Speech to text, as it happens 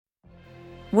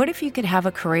What if you could have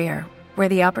a career where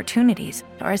the opportunities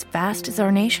are as vast as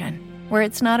our nation, where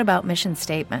it's not about mission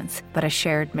statements, but a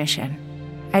shared mission?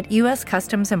 At U.S.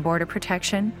 Customs and Border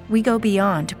Protection, we go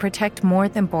beyond to protect more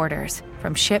than borders.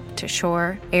 From ship to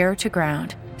shore, air to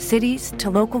ground, cities to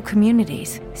local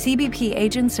communities, CBP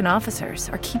agents and officers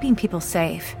are keeping people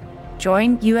safe.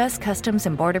 Join U.S. Customs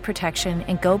and Border Protection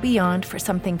and go beyond for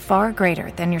something far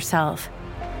greater than yourself.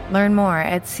 Learn more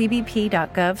at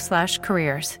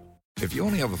cbp.gov/careers. If you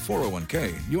only have a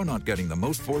 401k, you're not getting the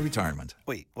most for retirement.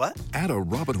 Wait, what? Add a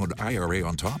Robinhood IRA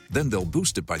on top, then they'll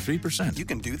boost it by 3%. You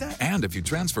can do that? And if you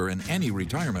transfer in any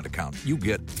retirement account, you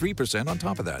get 3% on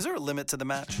top of that. Is there a limit to the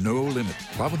match? No limit.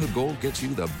 Robinhood Gold gets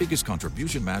you the biggest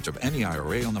contribution match of any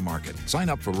IRA on the market. Sign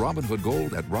up for Robinhood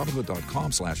Gold at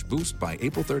Robinhood.com/boost by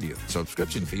April 30th.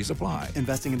 Subscription fees apply.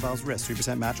 Investing involves risk.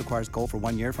 3% match requires gold for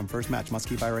 1 year from first match. Must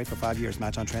keep IRA for 5 years.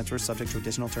 Match on transfers subject to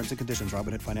additional terms and conditions.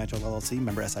 Robinhood Financial LLC,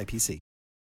 member SIPC.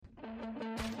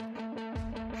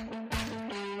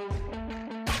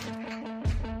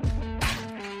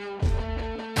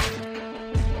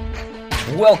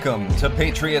 Welcome to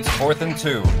Patriots 4th and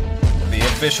 2, the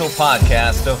official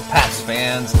podcast of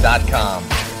PatsFans.com.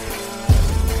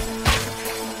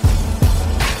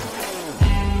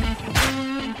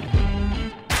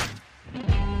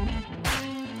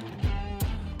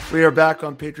 We are back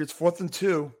on Patriots 4th and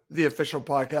 2, the official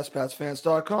podcast,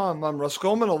 PatsFans.com. I'm Russ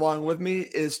Goldman. Along with me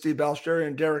is Steve Balestrieri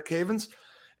and Derek Havens.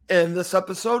 In this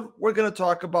episode, we're going to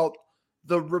talk about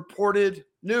the reported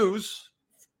news.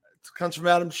 It comes from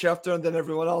Adam Schefter, and then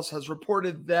everyone else has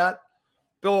reported that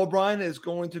Bill O'Brien is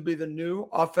going to be the new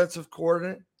offensive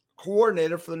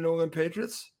coordinator for the New England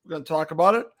Patriots. We're going to talk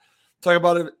about it. Talk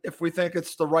about it if we think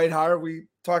it's the right hire. We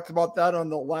talked about that on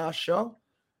the last show.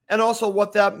 And also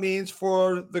what that means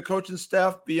for the coaching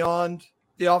staff beyond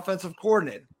the offensive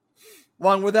coordinator.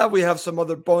 Along with that, we have some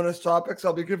other bonus topics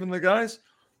I'll be giving the guys.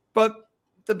 But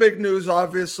the big news,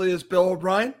 obviously, is Bill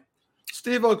O'Brien.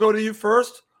 Steve, I'll go to you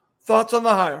first. Thoughts on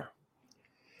the hire?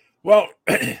 Well,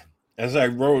 as I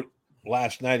wrote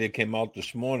last night, it came out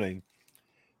this morning.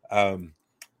 I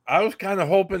was kind of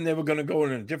hoping they were going to go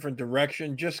in a different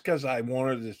direction just because I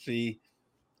wanted to see,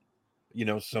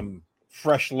 some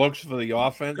fresh looks for the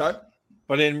offense. Okay.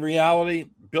 But in reality,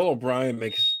 Bill O'Brien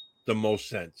makes the most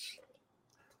sense.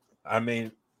 I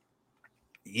mean,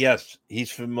 yes,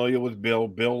 he's familiar with Bill.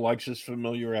 Bill likes his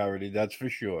familiarity, that's for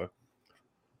sure.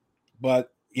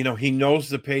 But he knows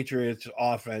the Patriots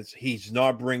offense. He's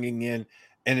not bringing in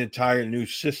an entire new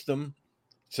system.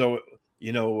 So,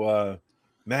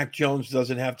 Mac Jones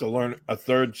doesn't have to learn a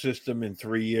third system in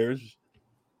 3 years.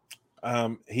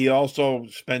 He also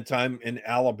spent time in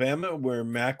Alabama where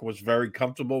Mac was very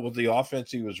comfortable with the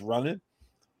offense he was running.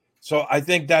 So I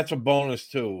think that's a bonus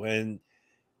too. And,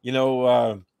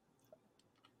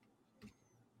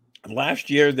 last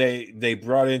year they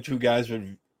brought in two guys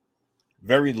with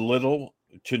very little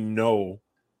to no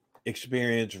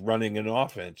experience running an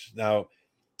offense. Now,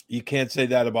 you can't say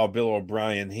that about Bill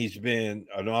O'Brien. He's been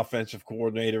an offensive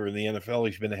coordinator in the NFL.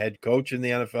 He's been a head coach in the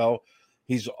NFL.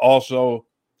 He's also,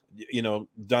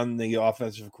 done the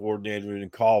offensive coordinator in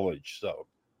college. So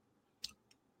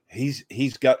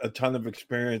he's got a ton of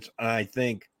experience. And I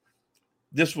think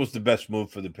this was the best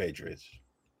move for the Patriots.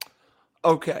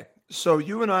 Okay. So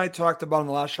you and I talked about in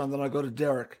the last show, and then I'll go to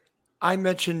Derek. I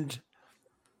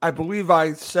believe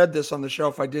I said this on the show,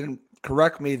 if I didn't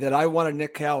correct me, that I wanted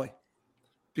Nick Caley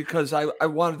because I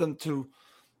wanted them to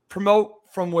promote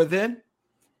from within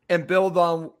and build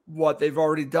on what they've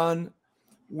already done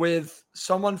with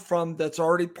someone that's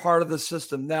already part of the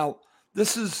system. Now,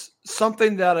 this is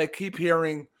something that I keep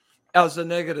hearing as a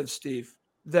negative, Steve,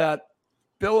 that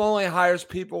Bill only hires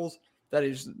people that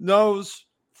he knows,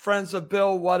 friends of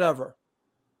Bill, whatever.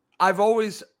 I've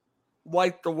always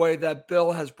liked the way that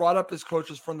Bill has brought up his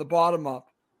coaches from the bottom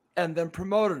up and then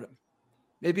promoted them.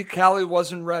 Maybe Callie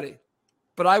wasn't ready,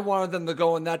 but I wanted them to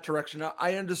go in that direction.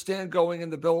 I understand going in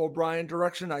the Bill O'Brien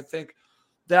direction. I think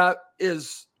that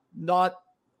is not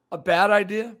a bad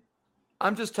idea.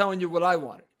 I'm just telling you what I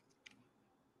wanted.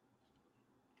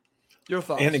 Your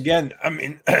thoughts? And again, I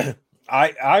mean,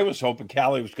 I was hoping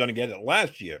Callie was going to get it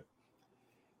last year.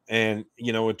 And,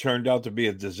 it turned out to be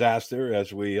a disaster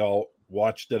as we all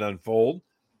watched it unfold.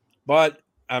 But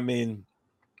I mean,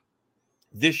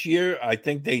 this year, I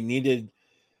think they needed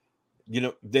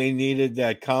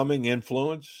that calming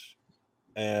influence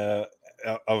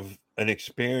of an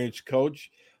experienced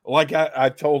coach. Like I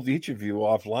told each of you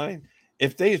offline,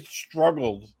 if they had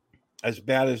struggled as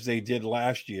bad as they did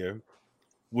last year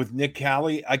with Nick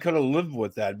Caley, I could have lived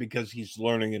with that because he's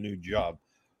learning a new job.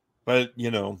 But,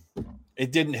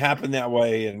 it didn't happen that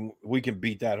way, and we can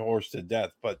beat that horse to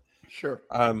death. But Sure.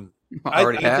 I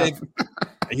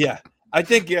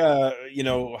think,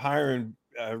 hiring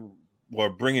or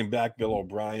bringing back Bill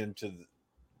O'Brien to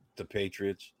the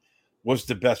Patriots was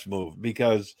the best move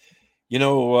because,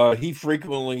 he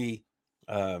frequently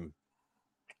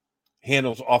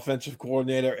handles offensive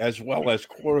coordinator as well as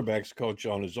quarterbacks coach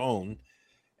on his own.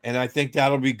 And I think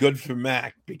that'll be good for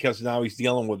Mac because now he's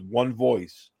dealing with one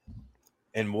voice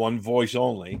and one voice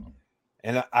only.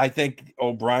 And I think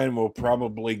O'Brien will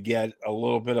probably get a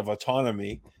little bit of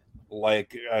autonomy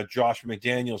like Josh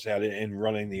McDaniels had in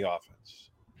running the offense.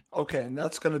 Okay, and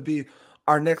that's going to be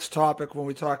our next topic when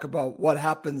we talk about what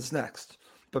happens next.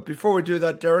 But before we do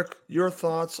that, Derek, your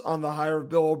thoughts on the hire of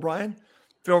Bill O'Brien?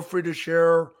 Feel free to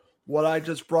share what I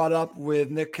just brought up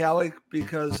with Nick Callie,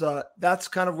 because that's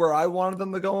kind of where I wanted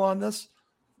them to go on this.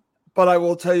 But I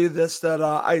will tell you this, that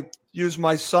I used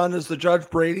my son as the Judge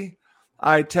Brady.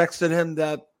 I texted him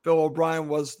that Bill O'Brien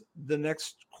was the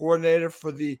next coordinator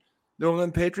for the New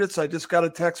England Patriots. I just got a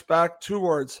text back, 2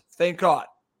 words, thank God.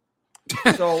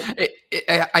 So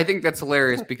I think that's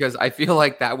hilarious because I feel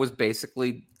like that was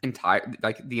basically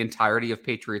the entirety of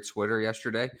Patriots Twitter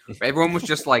yesterday. Everyone was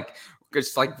just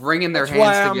bringing their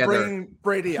hands together. I'm bringing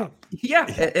Brady up. Yeah,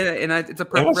 and it's a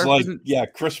perfect. It was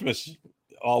Christmas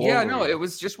all over. Yeah, no, it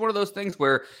was just one of those things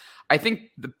where I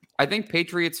think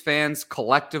Patriots fans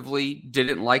collectively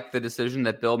didn't like the decision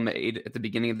that Bill made at the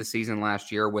beginning of the season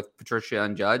last year with Patricia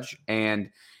and Judge,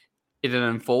 and it had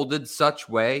unfolded such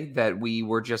way that we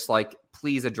were just like,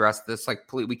 please address this. Like,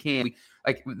 please, we can't.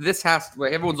 This has to.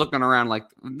 Everyone's looking around like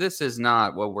this is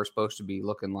not what we're supposed to be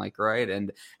looking like, right?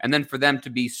 And then for them to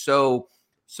be so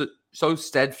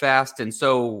steadfast and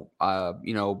so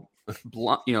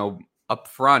blunt,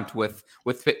 upfront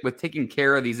with taking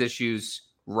care of these issues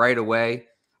right away.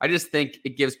 I just think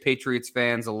it gives Patriots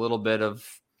fans a little bit of,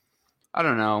 I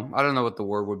don't know what the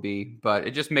word would be, but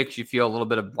it just makes you feel a little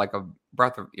bit of like a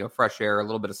breath of fresh air, a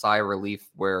little bit of sigh of relief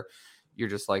where you're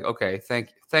just like, okay,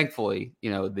 thankfully,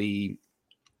 the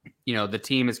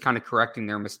team is kind of correcting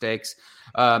their mistakes.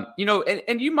 And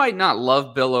you might not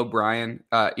love Bill O'Brien,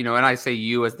 and I say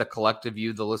you as the collective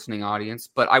you, the listening audience,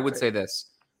 but I would say this.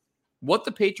 What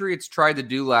the Patriots tried to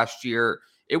do last year,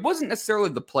 it wasn't necessarily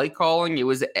the play calling. It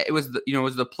was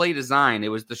the play design. It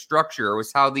was the structure. It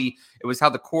was how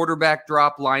the quarterback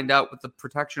drop lined up with the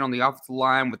protection on the offensive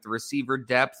line, with the receiver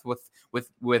depth,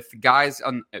 with guys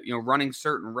on running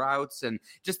certain routes, and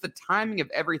just the timing of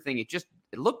everything. It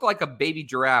looked like a baby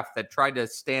giraffe that tried to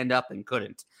stand up and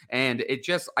couldn't. And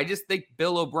I just think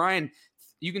Bill O'Brien,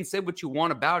 you can say what you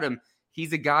want about him.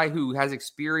 He's a guy who has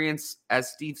experience, as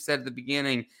Steve said at the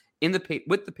beginning,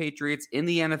 with the Patriots, in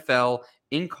the NFL,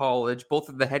 in college, both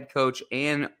at the head coach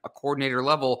and a coordinator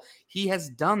level. He has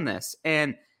done this.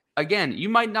 And again, you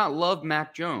might not love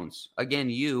Mac Jones. Again,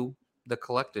 you, the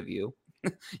collective you,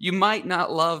 you might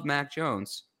not love Mac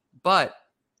Jones. But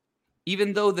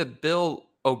even though that Bill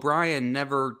O'Brien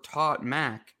never taught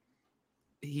Mac,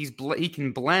 he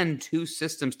can blend 2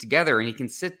 systems together, and he can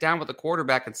sit down with the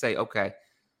quarterback and say, okay,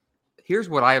 here's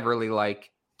what I really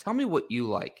like. Tell me what you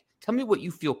like. Tell me what you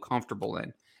feel comfortable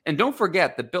in. And don't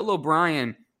forget that Bill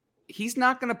O'Brien, he's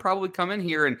not going to probably come in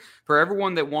here, and for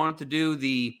everyone that wanted to do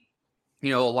the,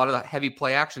 a lot of the heavy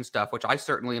play action stuff, which I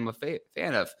certainly am a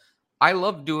fan of. I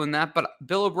love doing that, but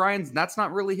Bill O'Brien's, that's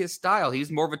not really his style.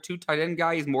 He's more of a 2 tight end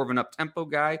guy. He's more of an up-tempo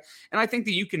guy. And I think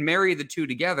that you can marry the 2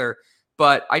 together.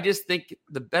 But I just think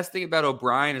the best thing about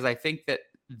O'Brien is I think that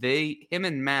him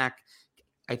and Mac,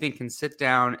 I think, can sit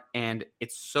down, and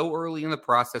it's so early in the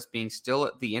process, being still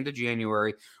at the end of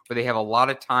January, where they have a lot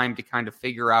of time to kind of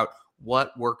figure out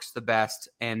what works the best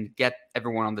and get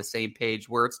everyone on the same page,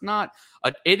 where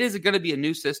it is going to be a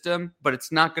new system, but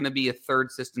it's not going to be a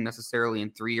third system necessarily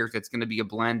in 3 years. It's going to be a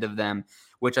blend of them,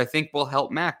 which I think will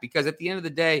help Mac, because at the end of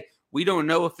the day, we don't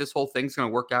know if this whole thing's going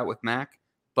to work out with Mac,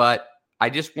 but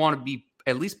I just want to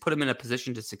at least put him in a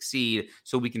position to succeed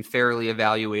so we can fairly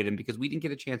evaluate him, because we didn't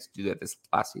get a chance to do that this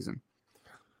last season.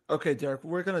 Okay, Derek,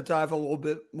 we're going to dive a little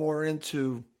bit more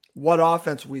into what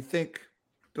offense we think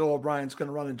Bill O'Brien's going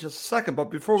to run in just a second.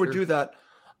 But before we do that,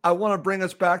 I want to bring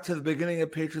us back to the beginning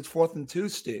of Patriots 4th and 2,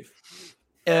 Steve.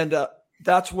 And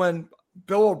that's when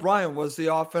Bill O'Brien was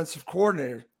the offensive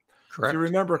coordinator. Correct. If you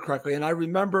remember correctly. And I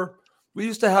remember we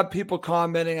used to have people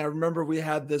commenting. I remember we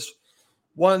had this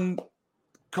one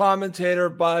commentator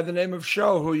by the name of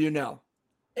Show, who you know.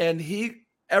 And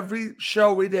every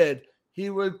show we did, he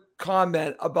would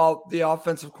comment about the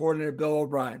offensive coordinator, Bill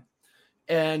O'Brien,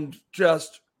 and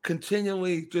just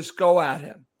continually just go at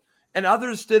him. And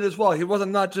others did as well. He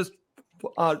wasn't not just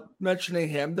mentioning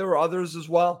him. There were others as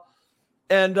well.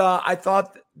 And I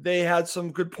thought they had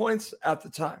some good points at the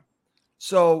time.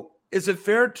 So is it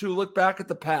fair to look back at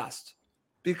the past?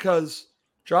 Because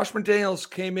Josh McDaniels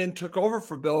came in, took over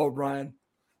for Bill O'Brien,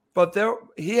 but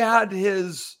he had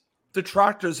his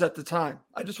detractors at the time.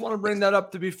 I just want to bring that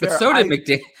up to be fair. But so did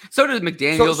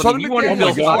McDaniels. You wanted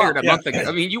Bill fired a month ago.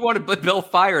 I mean, you wanted Bill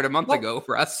fired a month ago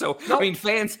for us. So, I mean,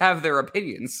 fans have their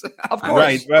opinions. Of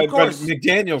course. Right. Of course. But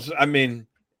McDaniels, I mean,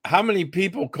 how many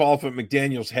people call for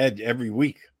McDaniels' head every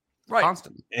week? Right.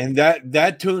 Constantly. And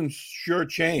that tune sure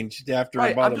changed after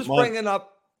about a month. I'm just bringing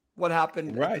up what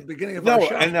happened at the beginning of our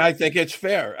show. And I think it's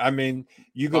fair. I mean,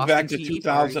 you go back to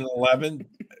 2011,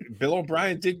 Bill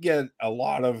O'Brien did get a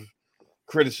lot of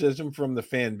criticism from the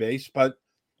fan base, but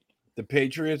the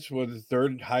Patriots were the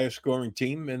third highest scoring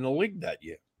team in the league that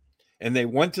year. And they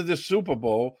went to the Super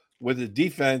Bowl with a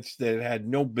defense that had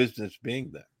no business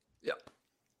being there. Yeah.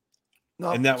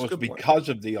 No, and that was because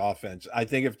of the offense. I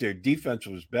think if their defense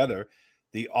was better,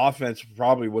 the offense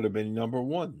probably would have been number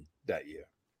one that year.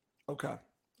 Okay.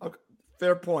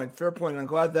 Fair point. I'm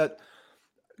glad that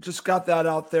just got that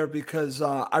out there because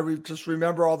just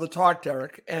remember all the talk,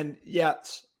 Derek. And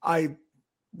yes, I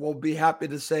will be happy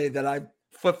to say that I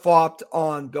flip-flopped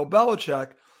on Bill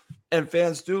Belichick, and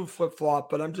fans do flip-flop,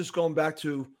 but I'm just going back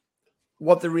to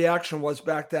what the reaction was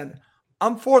back then.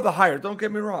 I'm for the hire. Don't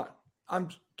get me wrong. I'm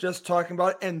just talking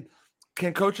about it. And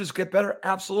can coaches get better?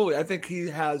 Absolutely. I think he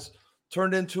has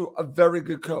turned into a very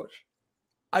good coach.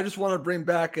 I just want to bring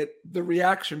back the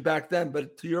reaction back then,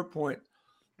 but to your point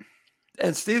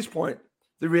and Steve's point,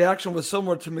 the reaction was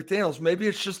similar to McDaniels. Maybe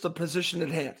it's just the position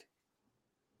at hand.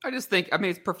 I just think,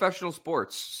 it's professional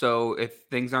sports. So if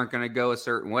things aren't going to go a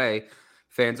certain way,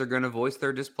 fans are going to voice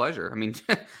their displeasure. I mean,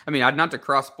 not to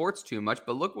cross sports too much,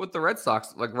 but look what the Red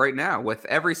Sox like right now. With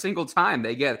every single time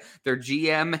they get their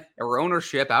GM or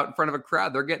ownership out in front of a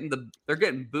crowd, they're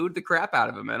getting booed the crap out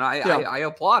of them, and I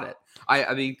applaud it.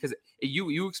 I mean, because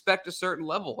you expect a certain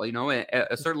level,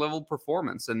 a certain level of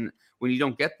performance, and when you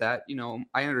don't get that,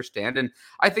 I understand, and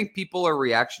I think people are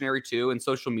reactionary too, and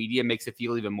social media makes it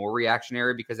feel even more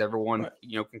reactionary because everyone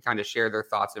can kind of share their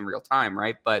thoughts in real time,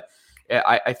 right? But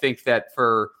I think that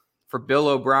for Bill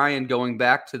O'Brien going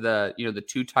back to the the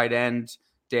two tight end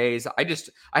days, I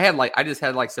just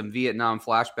had some Vietnam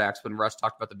flashbacks when Russ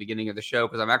talked about the beginning of the show,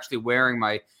 because I'm actually wearing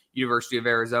my University of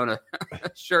Arizona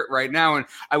shirt right now, and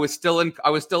I was still in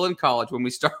college when we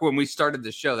started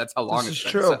the show. That's how long it's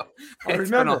been. True. So I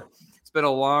remember. It's been a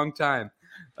long time.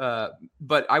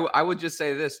 But I would just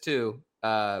say this too.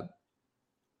 I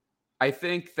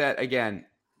think that, again,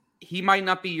 he might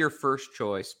not be your first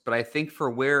choice, but I think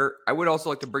I would also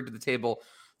like to bring to the table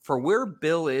for where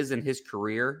Bill is in his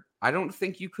career, I don't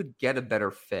think you could get a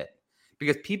better fit,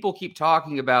 because people keep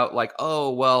talking about like,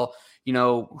 oh, well,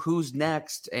 who's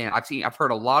next? And I've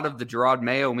heard a lot of the Gerard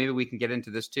Mayo. Maybe we can get into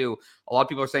this too. A lot of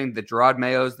people are saying that Gerard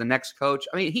Mayo is the next coach.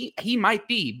 I mean, he might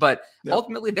be, but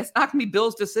ultimately that's not going to be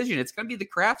Bill's decision. It's going to be the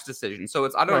Kraft's decision. So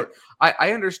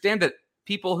I understand that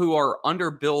people who are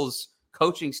under Bill's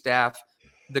coaching staff,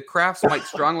 the Krafts might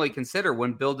strongly consider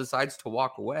when Bill decides to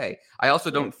walk away. I also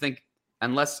don't think,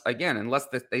 unless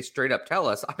they straight up tell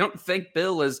us, I don't think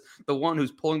Bill is the one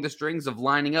who's pulling the strings of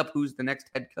lining up who's the next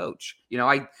head coach.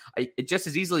 It just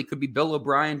as easily could be Bill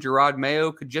O'Brien. Gerard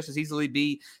Mayo could just as easily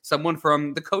be someone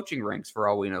from the coaching ranks for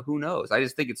all we know. Who knows? I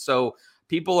just think it's so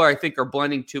people are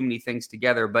blending too many things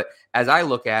together. But as I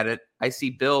look at it, I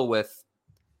see Bill with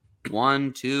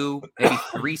 1, 2, maybe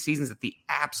 3 seasons at the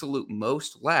absolute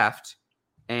most left.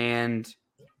 And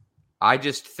I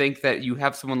just think that you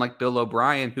have someone like Bill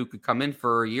O'Brien who could come in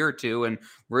for a year or two and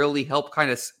really help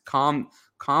kind of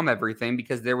calm everything,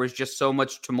 because there was just so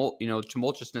much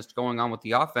tumultuousness going on with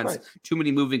the offense, too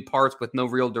many moving parts with no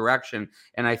real direction.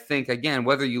 And I think, again,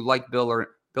 whether you like Bill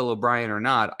O'Brien or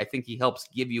not, I think he helps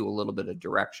give you a little bit of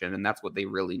direction, and that's what they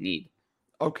really need.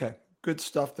 Okay, good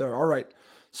stuff there. All right.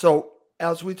 So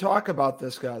as we talk about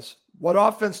this, guys, what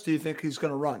offense do you think he's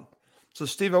going to run? So,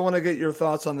 Steve, I want to get your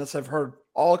thoughts on this. I've heard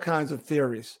all kinds of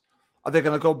theories. Are they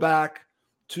going to go back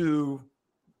to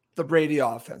the Brady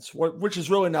offense, which is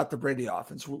really not the Brady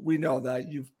offense? We know that.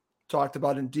 You've talked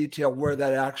about in detail where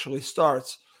that actually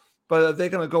starts. But are they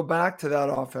going to go back to that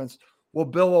offense? Will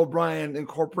Bill O'Brien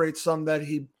incorporate some that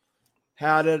he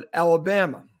had at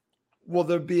Alabama? Will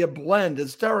there be a blend,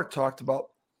 as Derek talked about?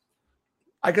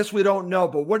 I guess we don't know,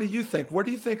 but what do you think? What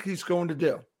do you think he's going to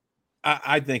do?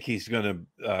 I think he's going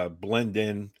to blend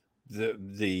in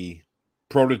the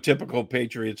prototypical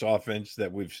Patriots offense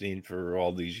that we've seen for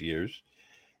all these years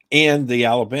and the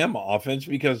Alabama offense,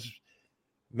 because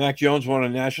Mac Jones won a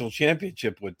national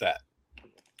championship with that.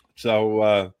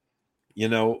 So,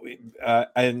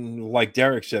 And like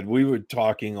Derek said, we were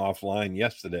talking offline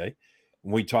yesterday,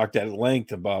 and we talked at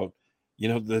length about,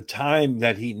 the time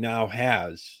that he now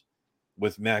has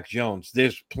with Mac Jones.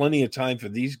 There's plenty of time for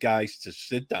these guys to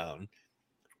sit down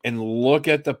and look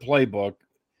at the playbook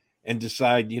and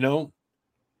decide,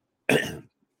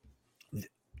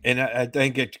 and I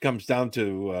think it comes down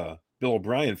to Bill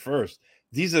O'Brien first.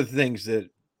 These are the things that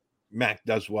Mac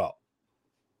does well.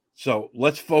 So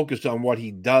let's focus on what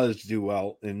he does do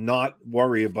well and not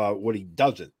worry about what he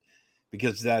doesn't,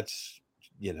 because that's,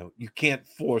 you can't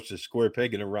force a square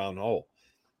peg in a round hole.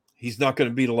 He's not going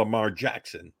to be Lamar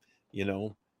Jackson,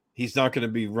 He's not going to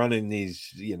be running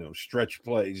these, stretch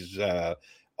plays,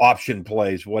 option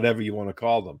plays, whatever you want to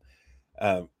call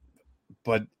them.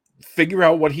 But figure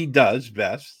out what he does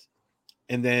best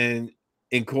and then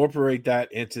incorporate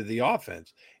that into the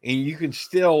offense. And you can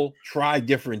still try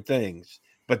different things,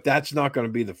 but that's not going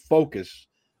to be the focus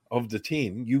of the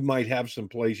team. You might have some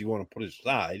plays you want to put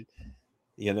aside,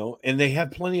 and they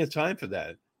have plenty of time for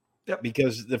that. Yep.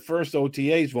 Because the first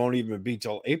OTAs won't even be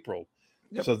till April.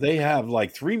 Yep. So they have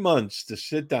like 3 months to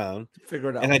sit down. Figure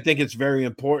it out. And I think it's very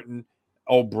important.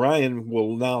 O'Brien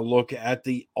will now look at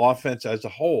the offense as a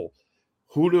whole.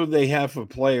 Who do they have for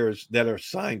players that are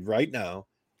signed right now?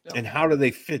 Yep. And how do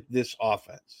they fit this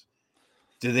offense?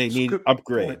 Do they need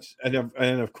upgrades? And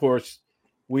of course,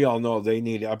 we all know they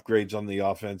need upgrades on the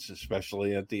offense,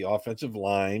 especially at the offensive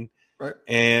line. Right.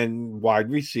 And wide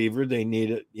receiver, they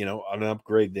need an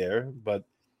upgrade there. But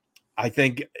I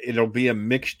think it'll be a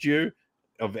mixture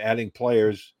of adding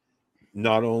players,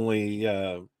 not only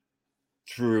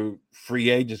through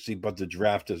free agency, but the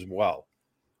draft as well.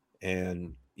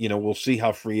 And, we'll see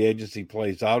how free agency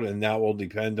plays out, and that will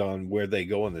depend on where they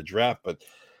go in the draft. But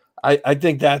I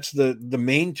think that's the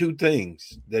main two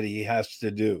things that he has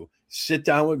to do. Sit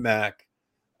down with Mac,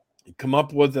 come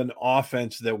up with an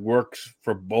offense that works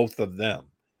for both of them,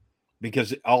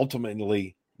 because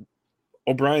ultimately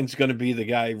O'Brien's going to be the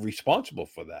guy responsible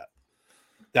for that.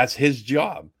 That's his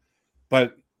job.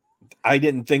 But I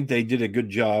didn't think they did a good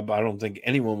job. I don't think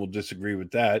anyone will disagree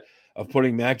with that, of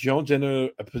putting Mac Jones in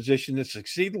a position to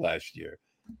succeed last year.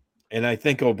 And I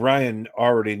think O'Brien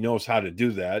already knows how to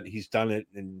do that. He's done it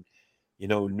in,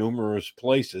 numerous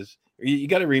places. You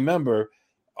got to remember,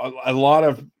 a lot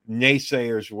of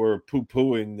naysayers were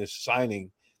poo-pooing this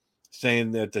signing,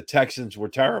 saying that the Texans were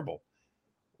terrible.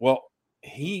 Well,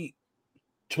 he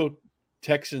took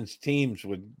Texans teams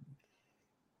with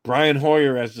Brian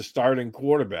Hoyer as the starting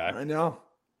quarterback. I know.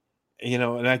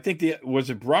 And I think was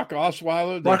it Brock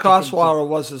Osweiler? Brock Osweiler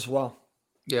was as well.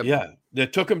 Yep. Yeah. They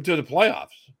took him to the playoffs.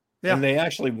 Yeah. And they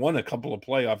actually won a couple of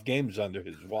playoff games under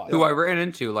his watch. Who I ran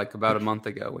into like about a month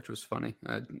ago, which was funny.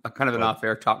 Kind of an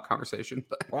off-air talk conversation.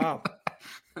 But. Wow.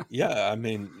 Yeah, I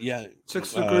mean, yeah.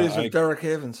 6 degrees with Derek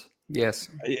Havens. Yes.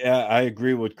 Yeah, I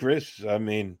agree with Chris. I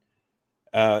mean,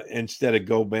 instead of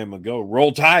go Bama go,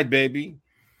 roll Tide, baby.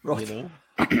 Roll.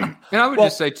 And I would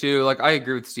just say too, like I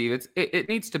agree with Steve. It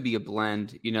needs to be a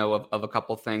blend, of a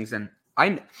couple things. And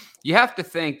you have to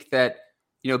think that,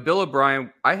 Bill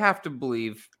O'Brien, I have to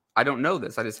believe, I don't know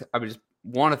this. I just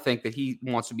want to think that he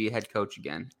wants to be a head coach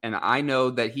again. And I know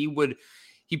that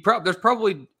there's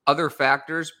probably other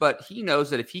factors, but he knows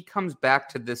that if he comes back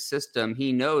to this system,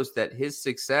 he knows that his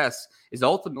success is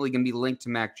ultimately going to be linked to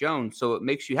Mac Jones. So it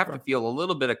makes you have to feel a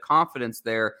little bit of confidence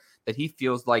there, that he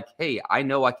feels like, hey, I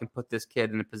know I can put this kid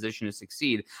in a position to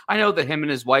succeed. I know that him and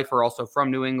his wife are also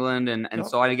from New England, and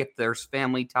so I get there's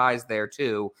family ties there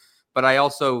too. But I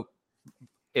also,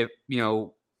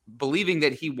 believing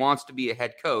that he wants to be a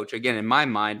head coach, again, in my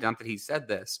mind, not that he said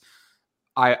this,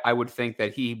 I would think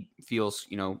that he feels,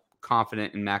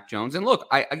 confident in Mac Jones. And look,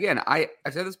 I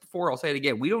said this before, I'll say it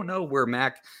again. We don't know where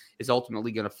Mac is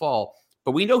ultimately going to fall,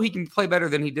 but we know he can play better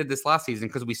than he did this last season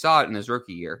because we saw it in his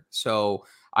rookie year. So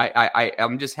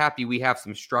I'm just happy we have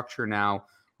some structure now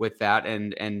with that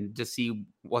and to see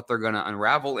what they're going to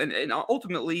unravel. And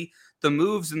ultimately, the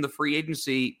moves in the free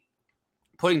agency,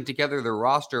 putting together their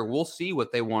roster, we'll see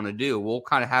what they want to do. We'll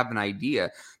kind of have an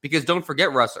idea, because don't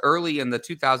forget, Russ, early in the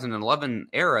 2011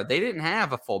 era, they didn't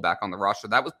have a fullback on the roster.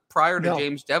 That was prior to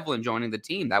James Devlin joining the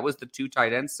team. That was the 2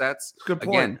 tight end sets. Good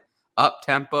point. Again, up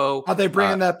tempo. Are they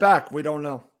bringing that back? We don't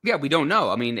know. Yeah, we don't know.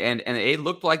 I mean, and it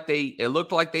looked like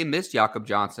they missed Jakob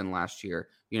Johnson last year,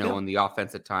 in the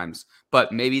offense at times.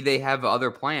 But maybe they have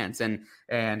other plans, and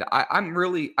I'm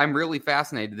really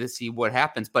fascinated to see what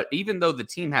happens. But even though the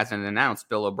team hasn't announced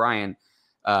Bill O'Brien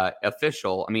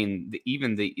official, I mean,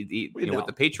 with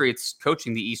the Patriots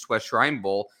coaching the East-West Shrine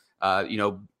Bowl,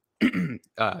 the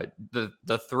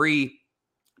 3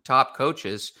 top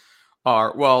coaches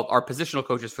are positional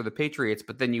coaches for the Patriots,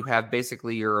 but then you have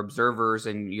basically your observers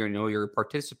and your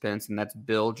participants, and that's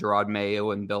Bill, Gerard Mayo,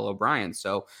 and Bill O'Brien.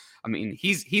 So, I mean,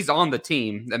 he's on the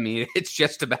team. I mean, it's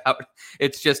just about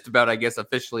I guess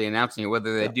officially announcing it,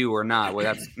 whether they do or not. Well,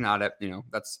 that's not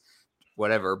that's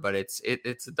whatever, but it's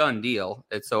a done deal.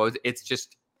 It's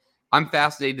just I'm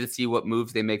fascinated to see what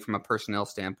moves they make from a personnel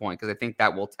standpoint, because I think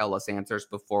that will tell us answers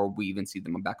before we even see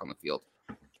them back on the field.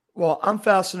 Well, I'm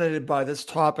fascinated by this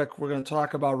topic we're going to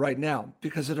talk about right now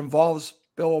because it involves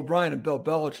Bill O'Brien and Bill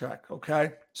Belichick,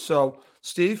 okay? So,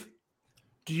 Steve,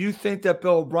 do you think that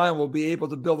Bill O'Brien will be able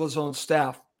to build his own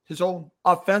staff, his own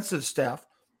offensive staff?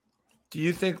 Do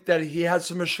you think that he had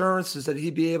some assurances that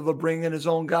he'd be able to bring in his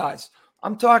own guys?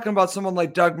 I'm talking about someone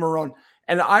like Doug Marrone,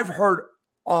 and I've heard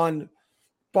on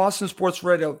Boston Sports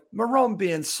Radio, Marrone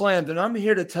being slammed, and I'm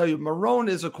here to tell you, Marrone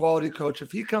is a quality coach.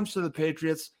 If he comes to the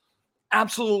Patriots,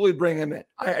 absolutely bring him in.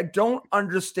 I don't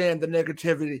understand the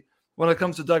negativity when it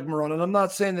comes to Doug Marrone, and I'm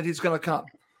not saying that he's going to come,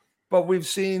 but we've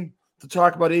seen the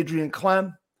talk about Adrian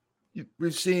Clem.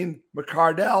 We've seen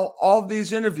McCardell, all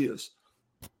these interviews.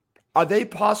 Are they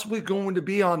possibly going to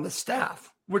be on the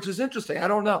staff, which is interesting? I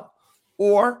don't know.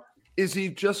 Or is he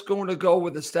just going to go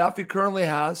with the staff he currently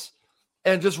has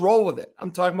and just roll with it?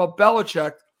 I'm talking about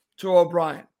Belichick to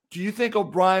O'Brien. Do you think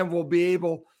O'Brien will be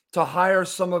able to hire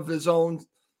some of his own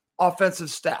offensive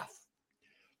staff?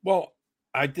 Well,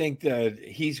 I think that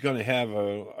he's going to have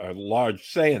a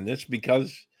large say in this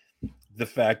because the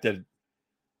fact that,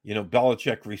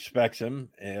 Belichick respects him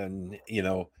and,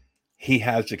 he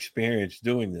has experience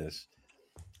doing this.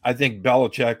 I think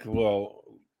Belichick will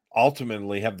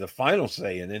ultimately have the final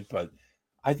say in it, but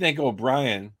I think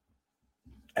O'Brien,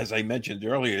 as I mentioned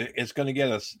earlier, is going to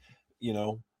get us,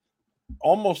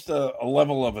 almost a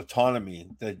level of autonomy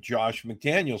that Josh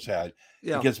McDaniels had.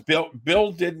 Yeah. Because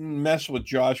Bill didn't mess with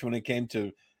Josh when it came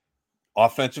to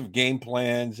offensive game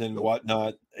plans and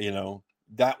whatnot.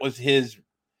 That was his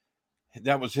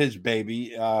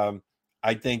baby.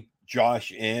 I think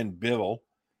Josh and Bill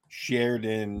shared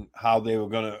in how they were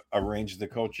going to arrange the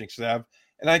coaching staff.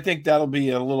 And I think that'll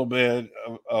be a little bit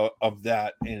of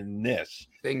that in this.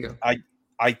 Bingo.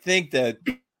 I think that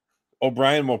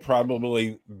O'Brien will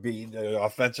probably be the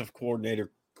offensive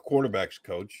coordinator, quarterbacks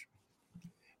coach.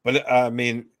 But,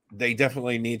 they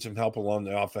definitely need some help along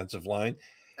the offensive line.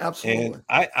 Absolutely.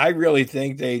 And I really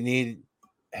think they need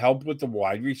help with the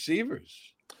wide receivers.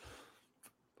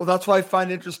 Well, that's what I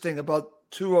find interesting about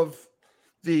two of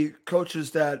the coaches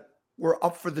that were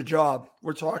up for the job.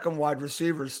 We're talking wide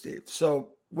receivers, Steve.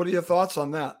 So what are your thoughts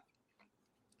on that?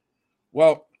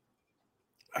 Well,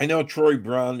 I know Troy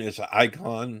Brown is an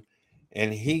icon,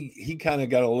 and he kind of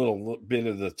got a little bit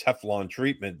of the Teflon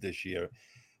treatment this year,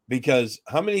 because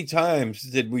how many times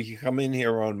did we come in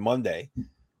here on Monday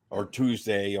or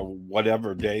Tuesday or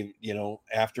whatever day,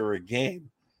 after a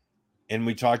game, and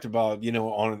we talked about,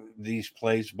 on these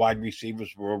plays, wide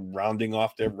receivers were rounding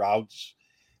off their routes.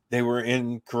 They were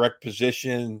in correct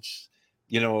positions,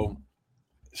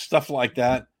 stuff like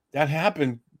that. That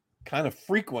happened kind of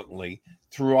frequently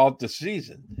throughout the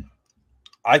season.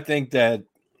 I think that,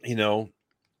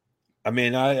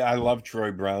 I love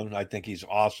Troy Brown. I think he's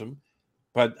awesome.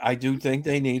 But I do think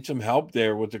they need some help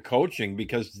there with the coaching,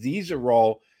 because these are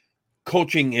all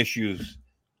coaching issues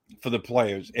for the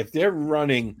players. If they're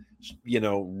running,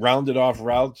 rounded off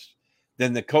routes,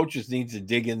 then the coaches need to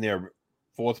dig in their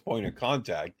fourth point of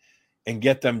contact and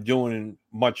get them doing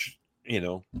much,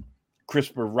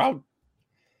 crisper route.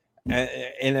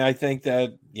 And I think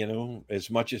that, as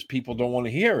much as people don't want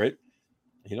to hear it,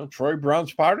 Troy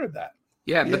Brown's part of that.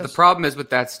 Yeah, but the problem is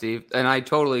with that, Steve, and I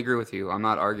totally agree with you. I'm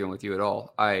not arguing with you at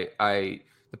all. The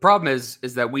problem is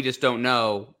that we just don't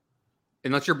know.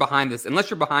 Unless you're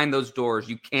behind those doors,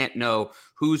 you can't know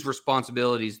whose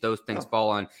responsibilities those things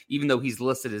fall on, even though he's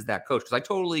listed as that coach. Because I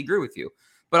totally agree with you.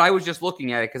 But I was just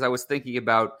looking at it because I was thinking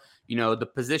about, the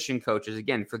position coaches,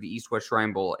 again, for the East-West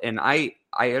Shrine Bowl. And I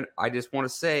just want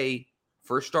to say,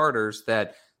 for starters,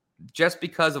 that just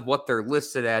because of what they're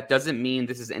listed at doesn't mean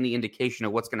this is any indication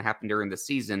of what's going to happen during the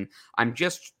season. I'm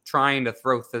just trying to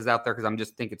throw this out there because I'm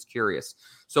just think it's curious.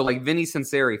 So like Vinny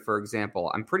Cincinnati, for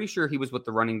example, I'm pretty sure he was with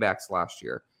the running backs last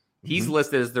year. He's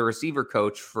listed as the receiver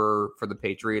coach for the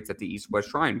Patriots at the East-West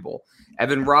Shrine Bowl.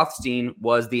 Evan Rothstein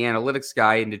was the analytics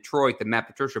guy in Detroit that Matt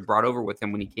Patricia brought over with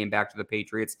him when he came back to the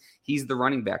Patriots. He's the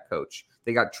running back coach.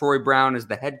 They got Troy Brown as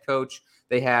the head coach.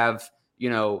 They have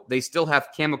they still have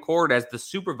Cam McCord as the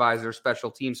supervisor,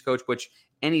 special teams coach, which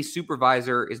any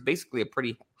supervisor is basically a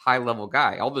pretty high-level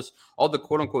guy. All the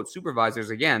quote-unquote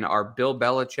supervisors, again, are Bill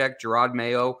Belichick, Gerard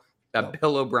Mayo,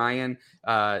 Bill O'Brien.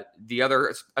 The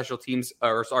other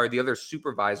the other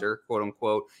supervisor, quote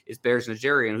unquote, is Bears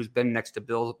Najarian, who's been next to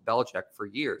Bill Belichick for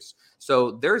years.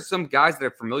 So there's some guys that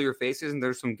are familiar faces, and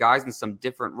there's some guys in some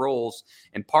different roles.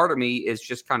 And part of me is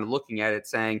just kind of looking at it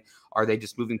saying, are they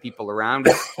just moving people around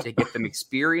to get them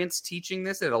experience teaching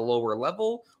this at a lower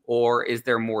level, or is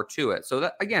there more to it? So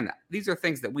that, again, these are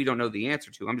things that we don't know the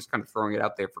answer to. I'm just kind of throwing it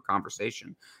out there for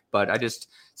conversation. But I just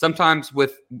sometimes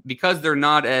because they're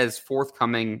not as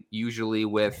forthcoming usually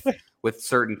with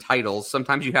certain titles,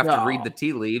 sometimes you have to read the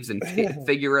tea leaves and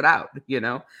figure it out,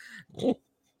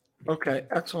 Okay,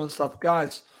 excellent stuff.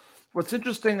 Guys, what's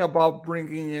interesting about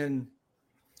bringing in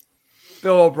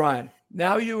Bill O'Brien,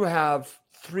 now you have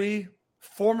 3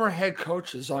 former head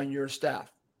coaches on your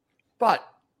staff. But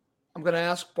I'm going to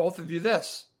ask both of you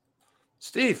this.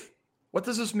 Steve, what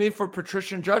does this mean for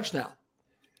Patricia and Judge now?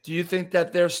 Do you think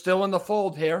that they're still in the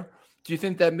fold here? Do you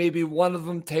think that maybe one of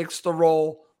them takes the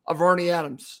role of Ernie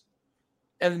Adams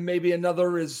and maybe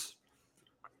another is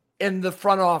in the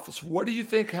front office? What do you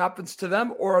think happens to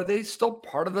them, or are they still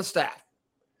part of the staff?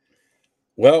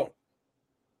 Well,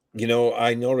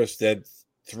 I noticed that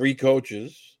 3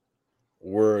 coaches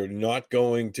were not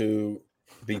going to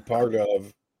be part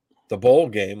of the bowl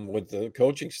game with the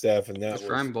coaching staff, and that was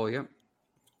Shrine Bowl, yep.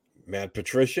 Matt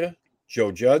Patricia,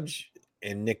 Joe Judge,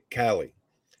 and Nick Cali.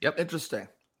 Yep, interesting.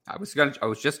 I was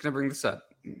just gonna bring this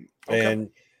up. Okay. And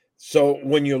so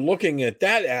when you're looking at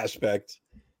that aspect,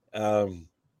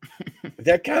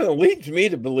 that kind of leads me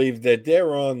to believe that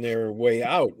they're on their way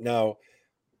out now.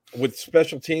 With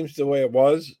special teams the way it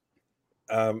was,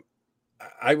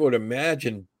 I would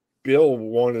imagine Bill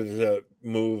wanted to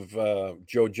move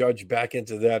Joe Judge back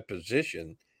into that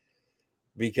position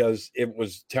because it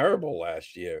was terrible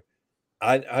last year.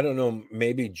 I don't know.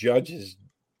 Maybe Judge is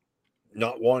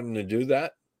not wanting to do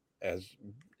that.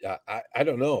 I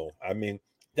don't know. I mean,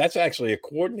 that's actually a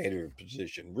coordinator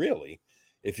position, really,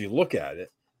 if you look at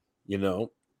it,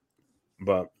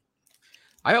 But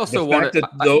I also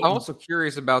I'm also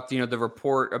curious about the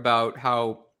report about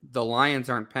how the Lions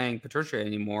aren't paying Patricia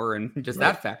anymore, and does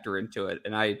that factor into it?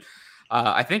 And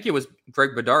I think it was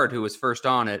Greg Bedard who was first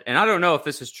on it, and I don't know if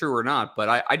this is true or not, but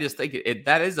I just think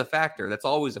that is a factor. That's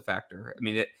always a factor. I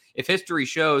mean, if history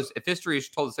has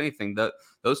told us anything,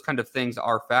 those kind of things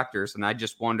are factors. And I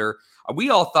just wonder, we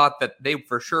all thought that they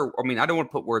for sure. I mean, I don't want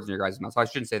to put words in your guys' mouth, so I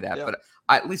shouldn't say that. Yeah. But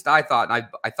at least I thought, and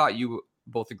I thought you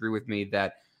both agree with me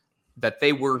that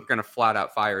they weren't going to flat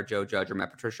out fire Joe Judge or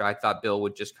Matt Patricia. I thought Bill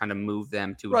would just kind of move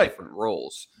them to different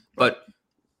roles. But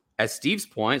as Steve's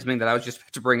point, something that I was just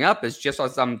to bring up is just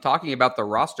as I'm talking about the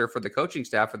roster for the coaching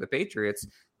staff for the Patriots,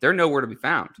 they're nowhere to be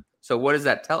found. So what does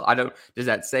that tell? Does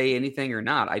that say anything or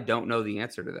not? I don't know the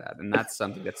answer to that. And that's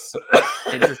something that's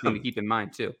interesting to keep in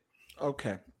mind too.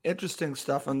 Okay. Interesting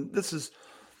stuff. And this is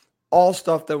all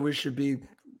stuff that we should be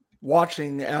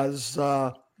watching as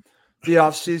the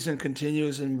offseason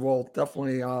continues, and we'll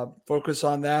definitely focus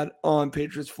on that on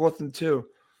Patriots 4th and 2.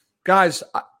 Guys,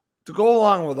 to go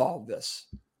along with all of this,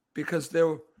 because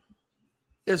there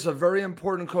is a very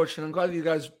important coach, and I'm glad you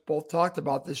guys both talked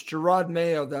about this, Jerod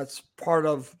Mayo, that's part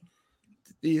of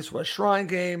the East West Shrine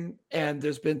game, and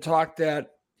there's been talk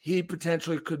that he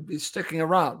potentially could be sticking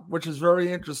around, which is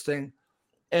very interesting.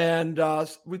 And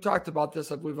we talked about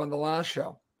this, I believe, on the last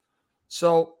show.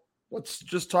 So let's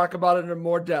just talk about it in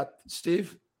more depth.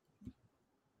 Steve,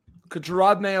 could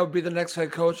Jerod Mayo be the next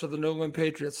head coach of the New England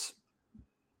Patriots?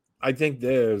 I think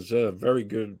there's a very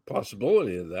good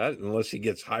possibility of that, unless he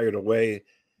gets hired away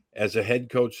as a head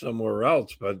coach somewhere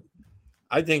else. But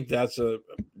I think that's a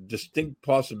distinct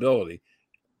possibility.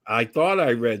 I thought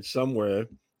I read somewhere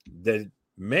that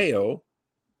Mayo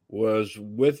was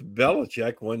with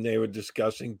Belichick when they were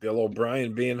discussing Bill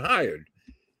O'Brien being hired.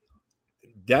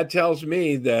 That tells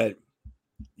me that,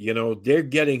 they're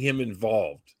getting him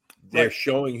involved. They're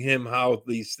showing him how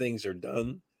these things are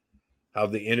done, how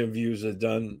the interviews are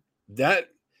done. That,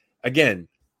 again,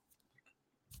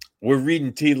 we're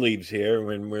reading tea leaves here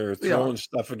when we're throwing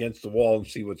stuff against the wall and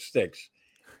see what sticks.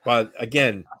 But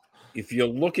again, if you're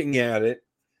looking at it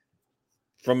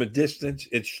from a distance,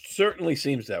 it certainly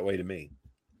seems that way to me.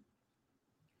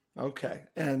 Okay.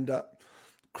 And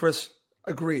Chris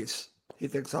agrees. He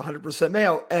thinks 100%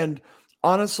 Mayo. And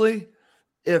honestly,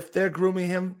 if they're grooming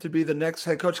him to be the next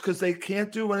head coach, because they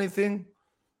can't do anything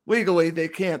legally, they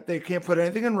can't put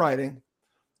anything in writing.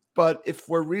 But if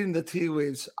we're reading the tea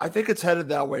leaves, I think it's headed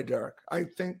that way, Derek. I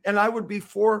think, and I would be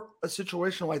for a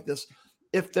situation like this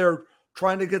if they're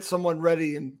trying to get someone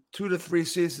ready in 2 to 3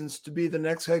 seasons to be the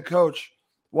next head coach.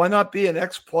 Why not be an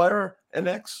ex-player, an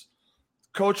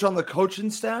ex-coach on the coaching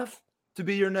staff to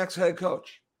be your next head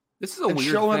coach? This is a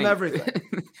weird show thing. him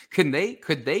everything.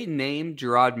 Could they name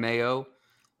Gerard Mayo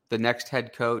the next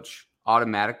head coach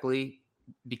automatically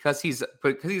because he's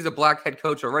a black head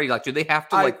coach already? Like, do they have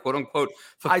to quote unquote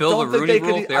fulfill the Rooney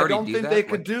Rule? I don't think they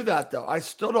could do that though. I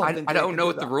still don't think. I don't know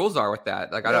what the rules are with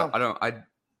that. Like,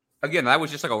 again, that was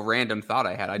just like a random thought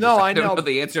I had. I don't know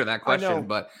the answer to that question,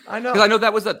 but I know because I know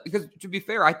that was because to be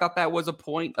fair, I thought that was a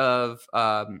point of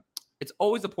it's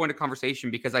always a point of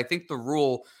conversation because I think the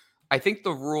rule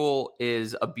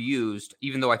is abused,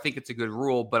 even though I think it's a good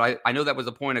rule. But I know that was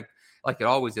a point of, like it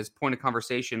always is, point of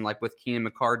conversation, like with Keenan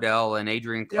McCardell and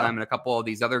Adrian Clem and a couple of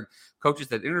these other coaches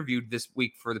that interviewed this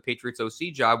week for the Patriots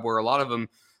OC job, where a lot of them,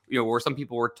 where some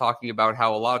people were talking about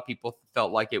how a lot of people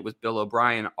felt like it was Bill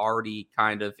O'Brien already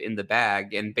kind of in the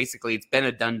bag. And basically it's been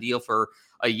a done deal for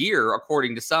a year,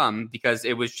 according to some, because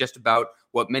it was just about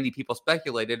what many people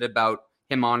speculated about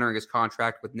him honoring his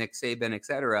contract with Nick Saban, et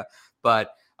cetera.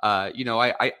 But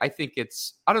I think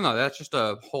it's, I don't know. That's just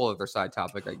a whole other side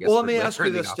topic, I guess. Well, let me ask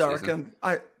you this, Derek, and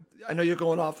I know you're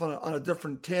going off on a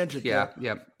different tangent. Yeah.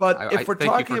 But if we're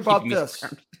talking about this,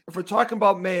 if we're talking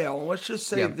about Mayo, and let's just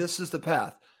say this is the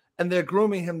path, and they're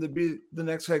grooming him to be the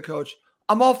next head coach,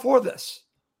 I'm all for this.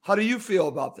 How do you feel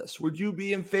about this? Would you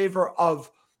be in favor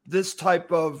of this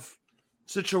type of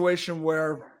situation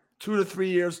where 2 to 3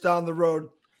 years down the road,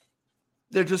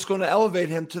 they're just going to elevate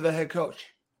him to the head coach?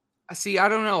 See, I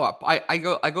don't know. I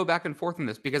go back and forth on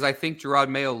this because I think Gerard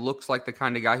Mayo looks like the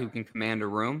kind of guy who can command a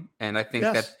room, and I think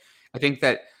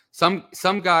that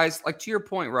some guys, like to your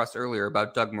point, Russ, earlier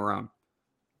about Doug Marrone,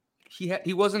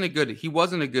 he wasn't a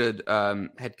good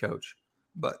head coach,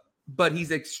 but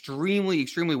he's extremely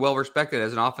well respected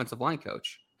as an offensive line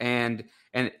coach, and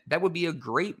that would be a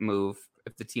great move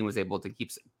if the team was able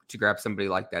to grab somebody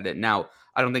like that. Now,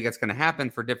 I don't think that's going to happen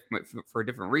for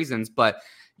different reasons, but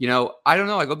I don't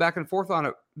know. I go back and forth on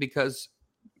it because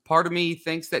part of me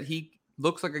thinks that he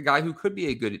looks like a guy who could be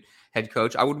a good head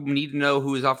coach. I would need to know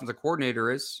who his offensive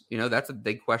coordinator is. That's a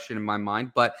big question in my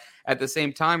mind. But at the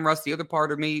same time, Russ, the other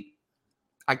part of me,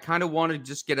 I kind of want to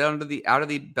just get out of the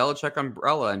Belichick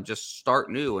umbrella and just start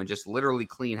new and just literally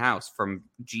clean house from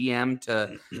GM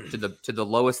to the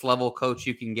lowest level coach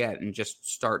you can get and just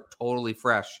start totally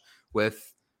fresh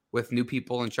with new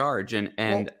people in charge. And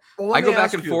I go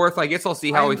back and forth. I guess I'll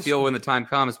see how we feel when the time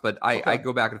comes, but I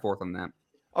go back and forth on that.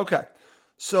 Okay.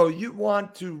 So you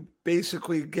want to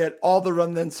basically get all the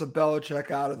remnants of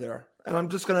Belichick out of there. And I'm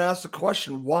just going to ask the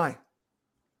question, why?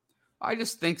 I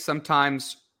just think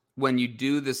sometimes when you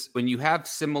do this, when you have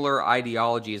similar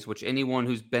ideologies, which anyone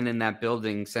who's been in that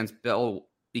building since Bill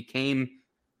became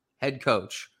head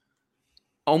coach,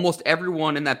 almost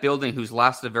everyone in that building who's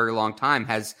lasted a very long time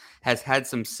has had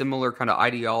some similar kind of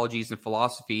ideologies and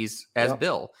philosophies as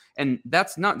Bill. And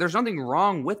there's nothing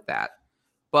wrong with that.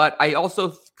 But I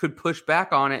also could push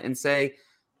back on it and say,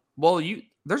 well,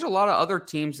 there's a lot of other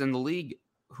teams in the league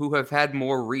who have had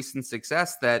more recent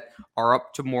success that are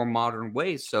up to more modern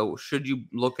ways. So should you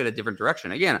look at a different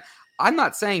direction? Again, I'm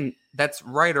not saying that's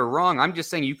right or wrong. I'm just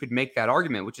saying you could make that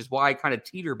argument, which is why I kind of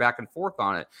teeter back and forth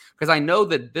on it. Because I know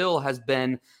that Bill has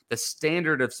been the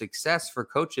standard of success for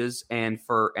coaches and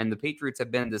the Patriots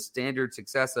have been the standard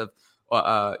success of,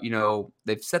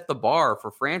 they've set the bar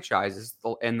for franchises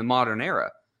in the modern era.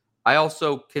 I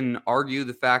also can argue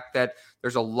the fact that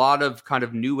there's a lot of kind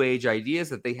of new age ideas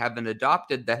that they haven't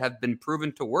adopted that have been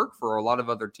proven to work for a lot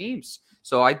of other teams.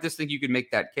 So I just think you could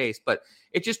make that case, but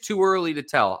it's just too early to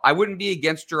tell. I wouldn't be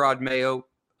against Gerard Mayo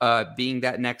being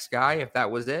that next guy if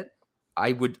that was it.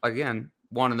 I would, again,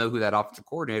 want to know who that offensive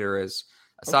coordinator is.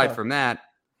 Aside from that,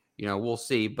 we'll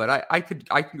see. But I can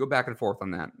go back and forth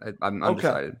on that. I'm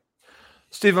undecided.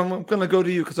 Steve, I'm going to go to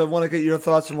you because I want to get your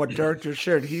thoughts on what Derek just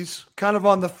shared. He's kind of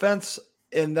on the fence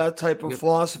in that type of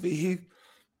philosophy. He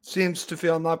seems to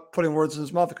feel, I'm not putting words in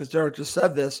his mouth because Derek just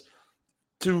said this,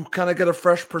 to kind of get a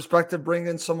fresh perspective, bring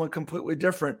in someone completely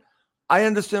different. I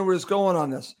understand where he's going on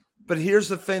this, but here's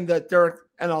the thing that Derek,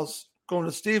 and I'll go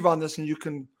to Steve on this and you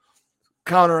can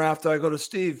counter after I go to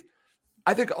Steve.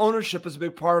 I think ownership is a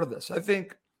big part of this. I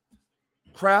think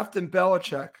Kraft and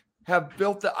Belichick have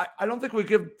built that. I don't think we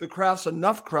give the Krafts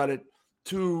enough credit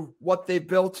to what they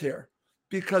built here,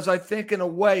 because I think in a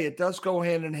way it does go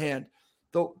hand in hand.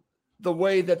 The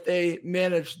way that they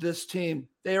manage this team,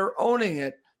 they are owning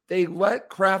it. They let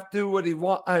Kraft do what he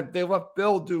wants. They let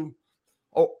Bill do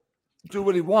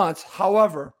what he wants.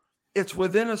 However, it's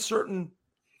within a certain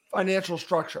financial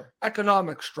structure,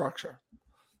 economic structure.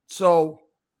 So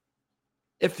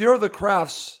if you're the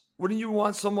Krafts, wouldn't you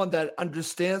want someone that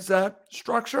understands that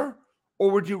structure?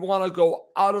 Or would you want to go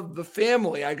out of the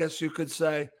family, I guess you could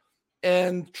say,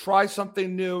 and try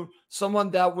something new, someone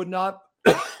that would not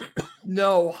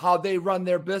know how they run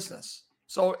their business.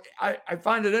 So I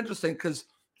find it interesting because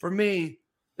for me,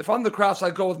 if I'm the Krafts,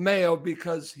 I go with Mayo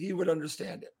because he would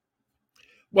understand it.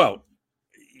 Well,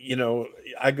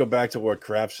 I go back to what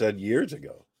Kraft said years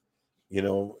ago.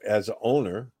 As an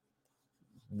owner,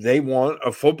 they want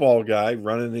a football guy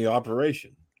running the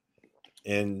operation.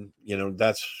 And,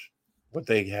 that's what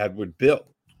they had with Bill.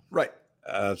 Right.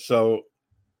 So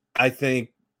I think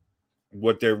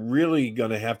what they're really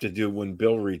going to have to do when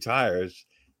Bill retires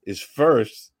is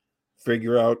first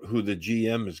figure out who the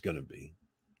GM is going to be.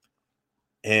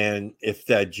 And if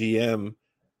that GM,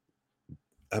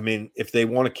 if they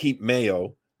want to keep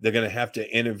Mayo, they're going to have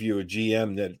to interview a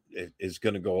GM that is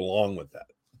going to go along with that.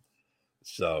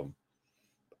 So,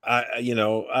 I Bring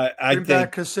think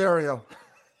back Caserio.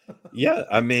 Yeah,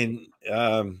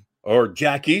 or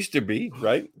Jack Easterby,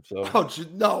 right? So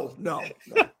no,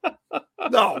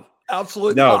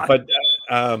 absolutely no. not. But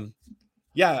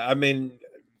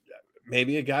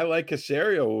maybe a guy like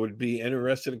Caserio would be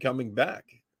interested in coming back.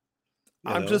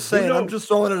 I'm just saying. I'm just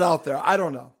throwing it out there. I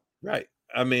don't know. Right.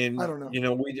 I don't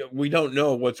know. We don't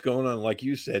know what's going on, like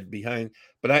you said, behind.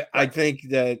 But I think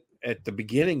that at the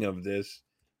beginning of this,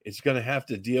 it's going to have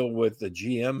to deal with the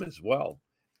GM as well.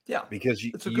 Yeah, because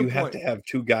you have to have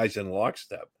two guys in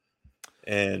lockstep.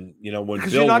 And,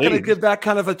 because you're not going to give that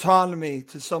kind of autonomy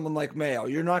to someone like Mayo.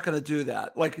 You're not going to do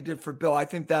that like you did for Bill. I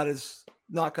think that is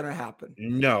not going to happen.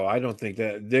 No, I don't think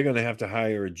that. They're going to have to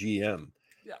hire a GM.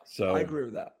 Yeah, so I agree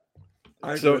with that.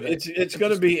 It's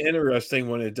going to be interesting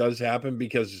when it does happen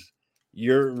because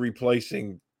you're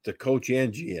replacing the coach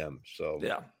and GM. So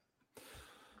yeah.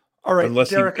 All right, unless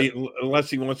Derek, he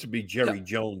wants to be Jerry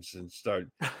Jones and start.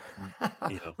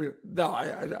 No,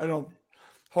 I don't.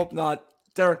 Hope not.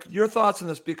 Derek, your thoughts on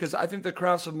this, because I think the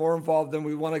Krafts are more involved than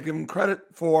we want to give them credit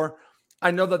for. I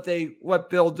know that they let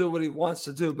Bill do what he wants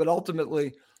to do, but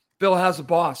ultimately, Bill has a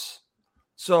boss.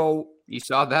 So you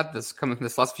saw that this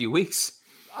last few weeks.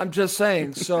 I'm just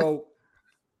saying. So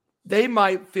they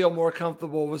might feel more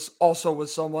comfortable with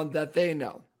someone that they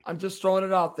know. I'm just throwing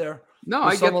it out there. No,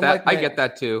 I get that. Like I get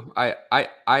that too.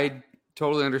 I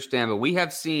totally understand. But we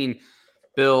have seen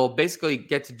Bill basically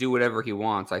get to do whatever he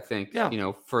wants, I think,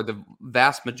 for the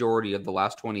vast majority of the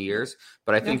last 20 years.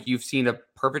 But I think you've seen a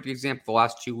perfect example the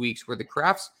last 2 weeks where the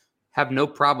Krafts have no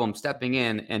problem stepping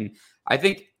in. And I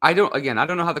think, I don't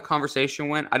know how the conversation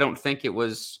went. I don't think it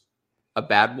was a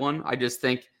bad one. I just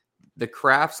think the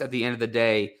Krafts at the end of the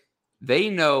day, they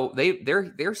know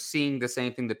they're seeing the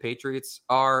same thing the Patriots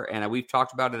are. And we've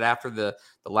talked about it after the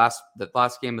last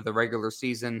game of the regular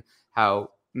season, how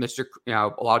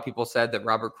a lot of people said that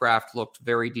Robert Kraft looked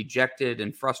very dejected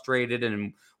and frustrated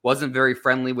and wasn't very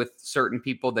friendly with certain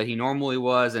people that he normally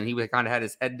was. And he kind of had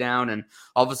his head down. And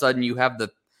all of a sudden you have the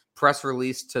press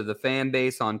release to the fan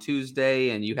base on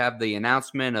Tuesday, and you have the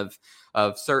announcement of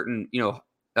certain,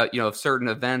 of certain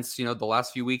events, the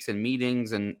last few weeks and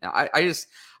meetings. And I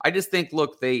just think,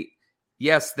 look, they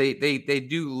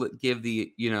do give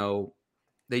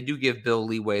they do give Bill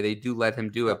leeway. They do let him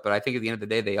do it. But I think at the end of the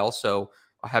day, they also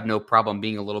have no problem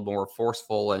being a little more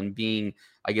forceful and being,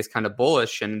 I guess, kind of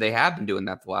bullish. And they have been doing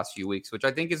that the last few weeks, which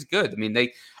I think is good.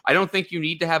 I don't think you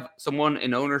need to have someone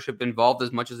in ownership involved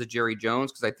as much as a Jerry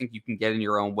Jones, because I think you can get in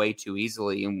your own way too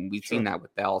easily. And we've seen that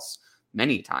with Dallas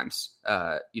many times,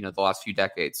 the last few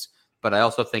decades. But I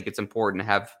also think it's important to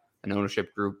have an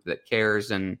ownership group that cares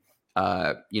and,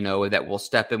 that will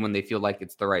step in when they feel like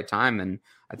it's the right time. And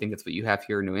I think that's what you have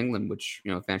here in New England, which,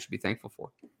 fans should be thankful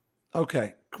for.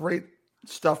 Okay. Great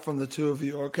stuff from the two of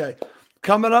you. Okay.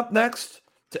 Coming up next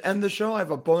to end the show, I have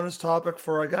a bonus topic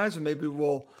for our guys, and maybe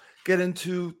we'll get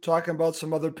into talking about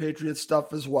some other Patriots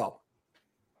stuff as well.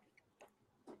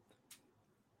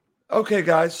 Okay,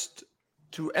 guys,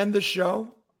 to end the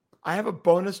show, I have a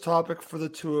bonus topic for the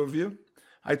two of you.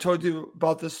 I told you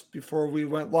about this before we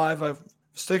went live. I was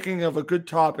thinking of a good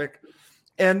topic,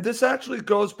 and this actually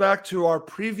goes back to our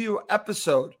preview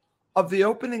episode of the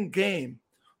opening game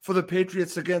for the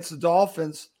Patriots against the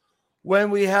Dolphins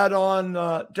when we had on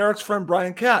Derek's friend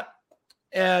Brian Catt.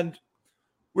 And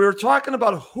we were talking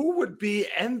about who would be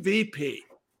MVP.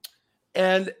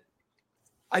 And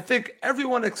I think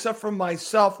everyone except for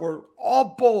myself were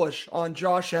all bullish on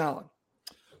Josh Allen.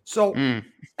 So, and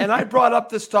I brought up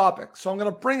this topic, so I'm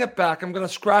going to bring it back. I'm going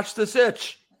to scratch this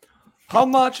itch. How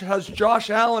much has Josh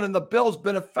Allen and the Bills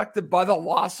been affected by the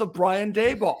loss of Brian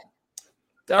Daboll?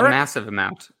 Derek? A massive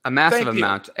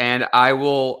amount. And I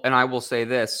will say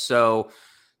this. So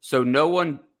no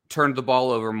one turned the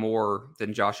ball over more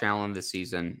than Josh Allen this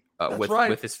season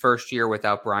with his first year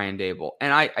without Brian Daboll.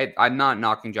 And I'm not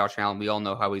knocking Josh Allen. We all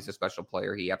know how he's a special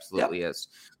player. He absolutely is.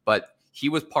 But he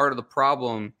was part of the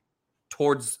problem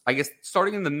towards, I guess,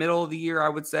 starting in the middle of the year, I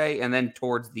would say, and then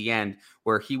towards the end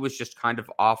where he was just kind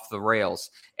of off the rails.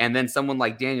 And then someone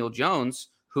like Daniel Jones,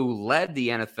 who led the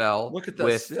NFL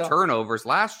with turnovers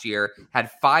last year, had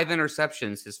 5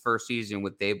 interceptions his first season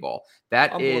with Daboll.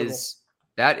 That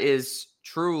is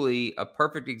truly a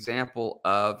perfect example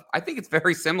of, I think it's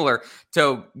very similar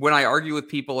to when I argue with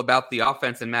people about the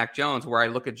offense and Mac Jones, where I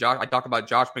look at I talk about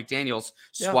Josh McDaniels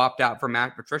swapped out for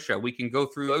Matt Patricia. We can go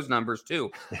through those numbers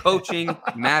too. Coaching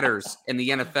matters in the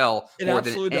NFL more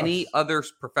than any other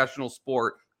professional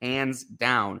sport, hands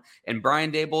down. And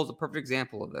Brian Daboll is a perfect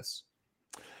example of this.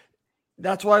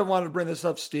 That's why I wanted to bring this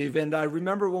up, Steve. And I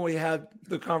remember when we had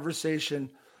the conversation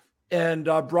and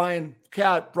Brian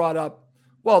Catt brought up,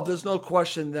 well, there's no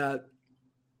question that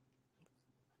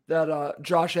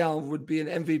Josh Allen would be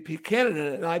an MVP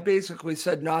candidate. And I basically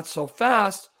said not so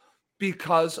fast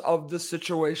because of the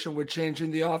situation with changing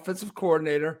the offensive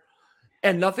coordinator,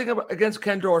 and nothing against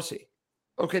Ken Dorsey.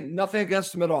 Okay, nothing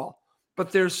against him at all.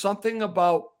 But there's something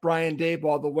about Brian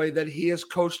Daboll, the way that he has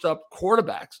coached up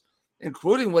quarterbacks,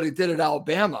 including what he did at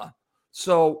Alabama.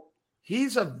 So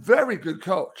he's a very good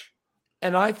coach.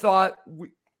 And I thought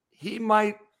he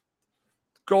might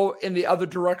go in the other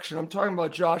direction. I'm talking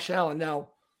about Josh Allen. Now,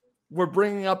 we're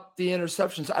bringing up the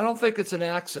interceptions. I don't think it's an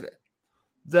accident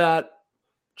that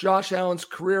Josh Allen's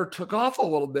career took off a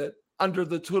little bit under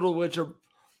the tutelage of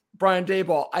Brian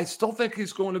Daboll. I still think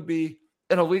he's going to be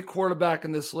an elite quarterback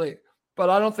in this league, but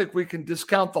I don't think we can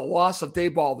discount the loss of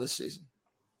Daboll this season.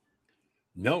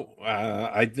 No,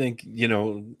 I think,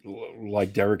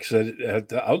 like Derek said at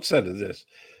the outset of this,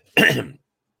 when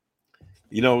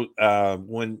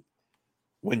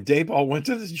Daboll went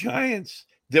to the Giants,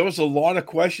 there was a lot of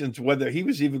questions whether he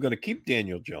was even going to keep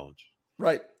Daniel Jones.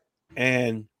 Right.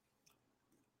 And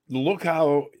look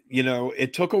how,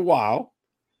 it took a while,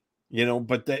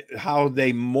 but how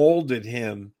they molded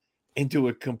him into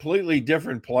a completely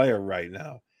different player right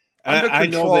now. I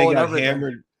know they got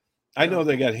hammered. I know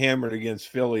they got hammered against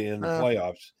Philly in the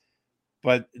playoffs,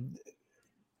 but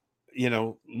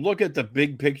look at the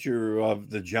big picture of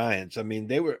the Giants. I mean,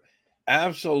 they were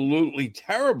absolutely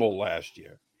terrible last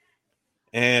year.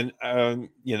 And, I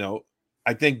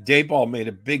think Daboll made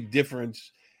a big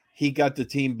difference. He got the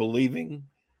team believing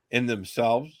in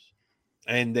themselves,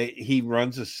 and he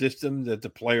runs a system that the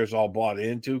players all bought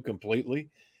into completely.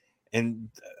 And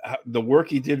the work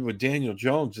he did with Daniel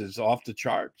Jones is off the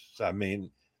charts. I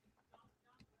mean,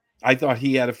 I thought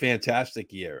he had a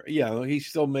fantastic year. He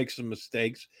still makes some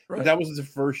mistakes, but that was the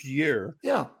first year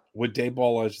with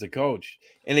Daboll as the coach.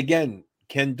 And again,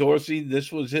 Ken Dorsey,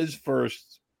 this was his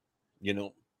first,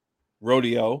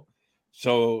 rodeo.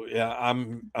 So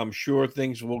I'm sure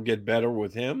things will get better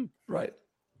with him. Right.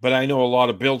 But I know a lot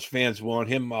of Bills fans want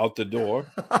him out the door.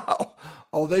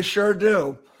 Oh, they sure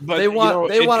do. But they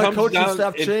want a coaching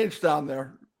staff change down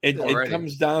there. It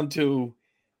comes down to,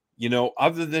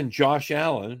 other than Josh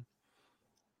Allen,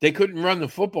 they couldn't run the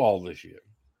football this year.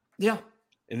 Yeah.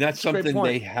 And that's something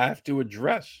they have to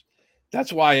address.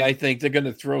 That's why I think they're going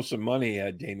to throw some money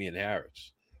at Damian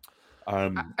Harris. I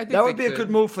think that would be a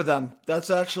good move for them. That's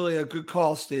actually a good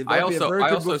call, Steve. That would be a very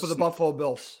good move for the Buffalo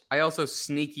Bills. I also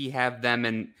sneaky have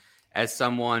them as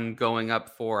someone going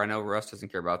up for, I know Russ doesn't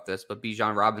care about this, but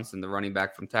Bijan Robinson, the running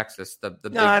back from Texas.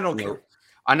 I don't care.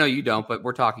 I know you don't, but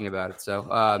we're talking about it. So,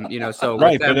 so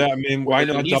right. But I mean, why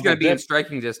not? He's going to be in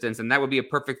striking distance, and that would be a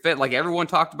perfect fit. Like everyone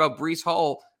talked about Breece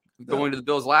Hall going to the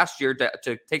Bills last year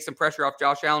to take some pressure off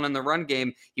Josh Allen in the run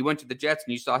game. He went to the Jets,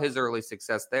 and you saw his early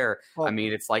success there. Well, I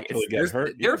mean, it's like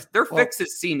their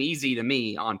fixes seem easy to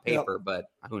me on paper, but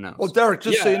who knows? Well, Derek,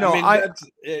 just so you know,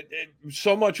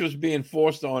 so much was being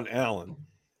forced on Allen.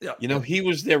 Yeah, he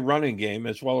was their running game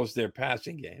as well as their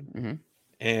passing game,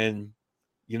 and.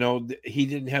 He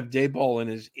didn't have Daboll in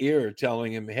his ear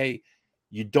telling him, hey,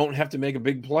 you don't have to make a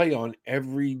big play on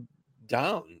every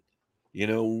down.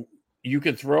 You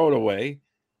can throw it away.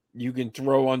 You can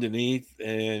throw underneath,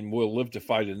 and we'll live to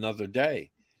fight another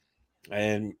day.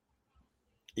 And,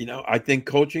 I think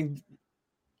coaching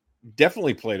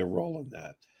definitely played a role in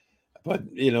that. But,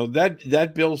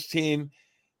 that Bills team,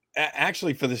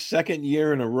 actually for the second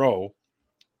year in a row,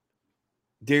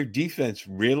 their defense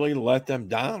really let them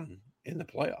down in the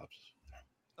playoffs.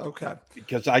 Okay.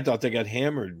 Because I thought they got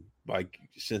hammered by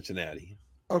Cincinnati.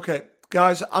 Okay.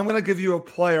 Guys, I'm going to give you a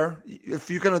player. If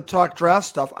you're going to talk draft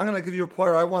stuff, I'm going to give you a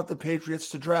player I want the Patriots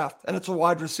to draft, and it's a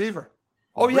wide receiver.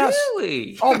 Oh, yes.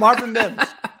 Really? Oh, Marvin Mims.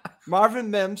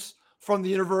 Marvin Mims from the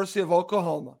University of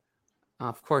Oklahoma.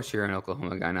 Of course you're an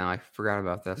Oklahoma guy now. I forgot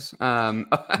about this.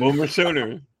 Boomer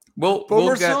Sooner.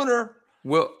 Boomer Sooner.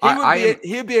 Well,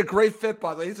 he'd be a great fit,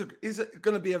 by the way. He's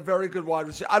going to be a very good wide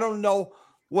receiver. I don't know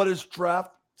what his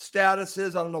draft status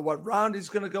is. I don't know what round he's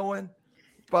going to go in.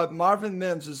 But Marvin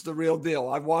Mims is the real deal.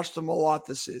 I've watched him a lot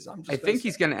this season. I think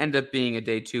he's going to end up being a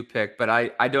day 2 pick, but I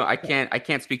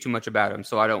can't speak too much about him,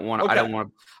 so I don't want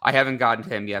to. I haven't gotten to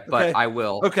him yet, but I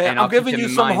will. Okay, and I'm giving you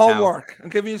some homework. I'm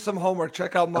giving you some homework.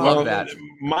 Check out that.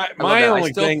 My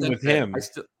only thing with him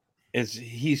is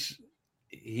he's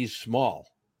small.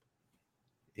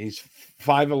 He's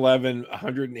 5'11",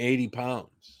 180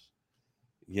 pounds.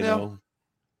 You know.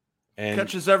 And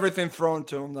catches everything thrown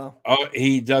to him, though. Oh,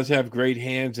 he does have great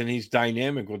hands, and he's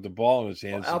dynamic with the ball in his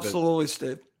hands. Absolutely,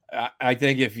 Steve. I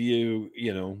think if you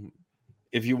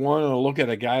want to look at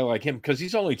a guy like him, because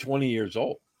he's only 20 years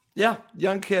old. Yeah,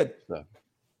 young kid. So.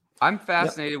 I'm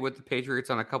fascinated with the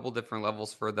Patriots on a couple different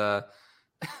levels for the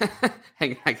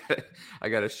hang on, I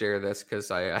gotta share this because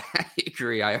I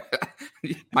agree.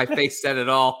 My face said it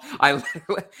all.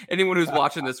 Anyone who's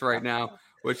watching this right now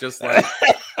was just like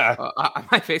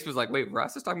my face was like, wait,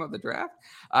 Russ is talking about the draft?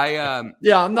 I'm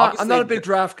not a big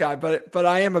draft guy, but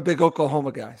I am a big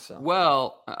Oklahoma guy.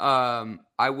 So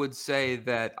I would say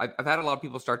that I've had a lot of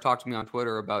people start talking to me on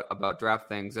Twitter about draft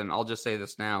things, and I'll just say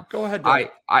this now. Go ahead.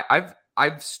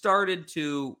 I've started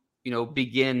to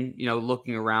begin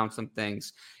looking around some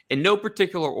things in no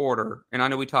particular order, and I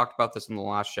know we talked about this in the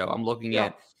last show. I'm looking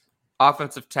at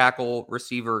offensive tackle,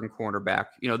 receiver, and cornerback,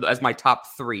 as my top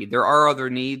 3. There are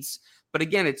other needs, but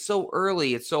again, it's so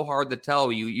early. It's so hard to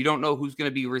tell. You don't know who's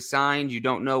going to be re-signed. You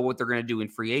don't know what they're going to do in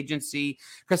free agency.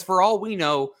 Because for all we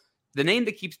know, the name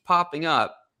that keeps popping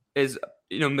up is,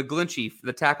 McGlinchey,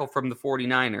 the tackle from the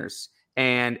 49ers.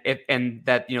 And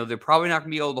that they're probably not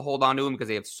going to be able to hold on to him because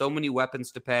they have so many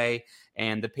weapons to pay.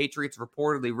 And the Patriots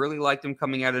reportedly really liked him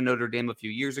coming out of Notre Dame a few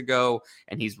years ago.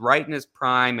 And he's right in his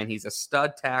prime, and he's a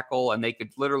stud tackle. And they could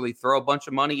literally throw a bunch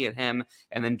of money at him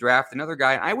and then draft another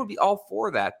guy. I would be all for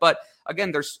that. But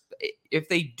again, if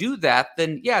they do that,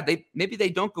 then maybe they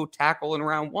don't go tackle in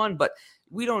round 1. But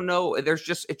we don't know. It's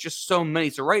just so many.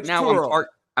 So right now,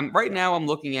 I'm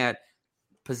looking at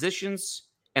positions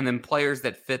and then players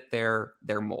that fit their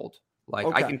mold.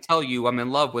 I can tell you I'm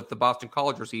in love with the Boston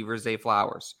College receiver, Zay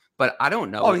Flowers, but I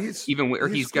don't know he's going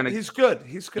to. He's good.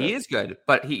 He is good.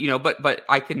 But we don't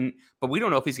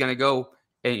know if he's going to go,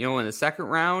 in the second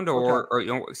round or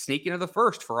sneak into the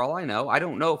first. For all I know, I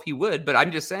don't know if he would. But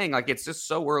I'm just saying, it's just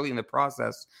so early in the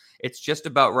process. It's just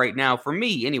about right now for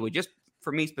me, anyway. Just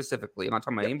for me specifically, I'm not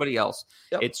talking about anybody else.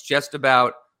 Yep. It's just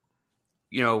about,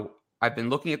 I've been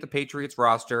looking at the Patriots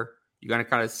roster. You're going to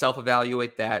kind of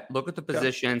self-evaluate that, look at the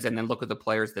positions, and then look at the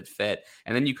players that fit.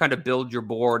 And then you kind of build your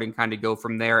board and kind of go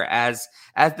from there as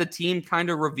the team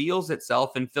kind of reveals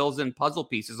itself and fills in puzzle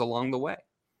pieces along the way.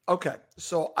 Okay.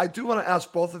 So I do want to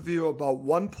ask both of you about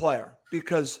one player,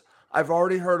 because I've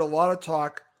already heard a lot of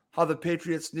talk how the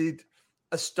Patriots need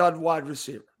a stud wide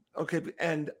receiver. Okay.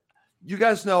 And you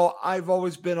guys know I've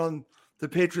always been on the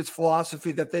Patriots'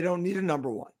 philosophy that they don't need a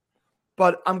number 1.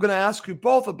 But I'm going to ask you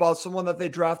both about someone that they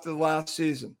drafted last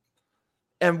season.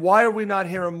 And why are we not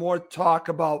hearing more talk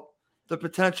about the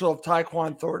potential of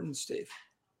Tyquan Thornton, Steve?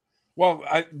 Well,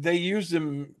 they used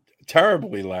him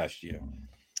terribly last year.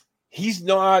 He's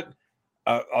not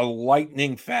a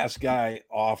lightning fast guy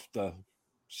off the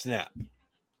snap.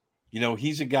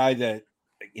 He's a guy that,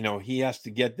 he has to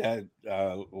get that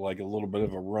like a little bit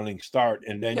of a running start.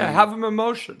 And then have him in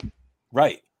motion.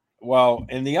 Right. Well,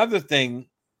 and the other thing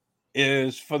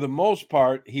is, for the most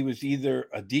part, he was either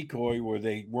a decoy where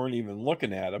they weren't even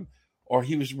looking at him, or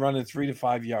he was running 3 to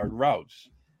 5 yard routes.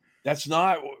 That's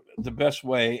not the best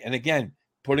way. And again,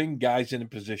 putting guys in a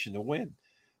position to win.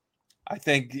 I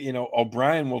think,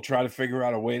 O'Brien will try to figure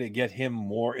out a way to get him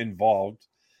more involved.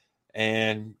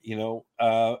 And,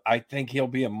 I think he'll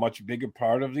be a much bigger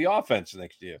part of the offense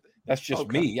next year. That's just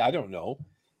me. I don't know.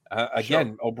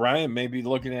 Again, sure. O'Brien may be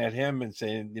looking at him and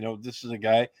saying, this is a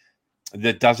guy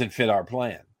that doesn't fit our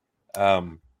plan.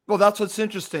 Well, that's what's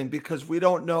interesting, because we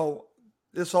don't know.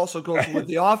 This also goes with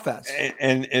the offense.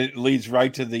 And it leads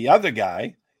right to the other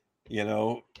guy,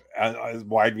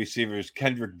 wide receivers,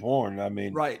 Kendrick Bourne. I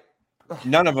mean, right.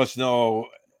 None of us know.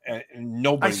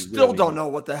 Nobody. I still don't know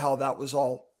what the hell that was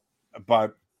all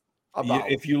about. About.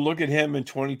 If you look at him in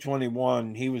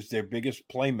 2021, he was their biggest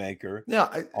playmaker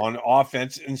on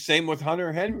offense. And same with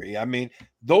Hunter Henry. I mean,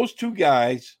 those two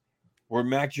guys were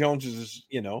Mac Jones's,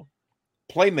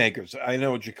 playmakers. I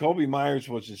know Jacoby Myers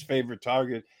was his favorite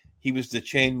target. He was the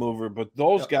chain mover, but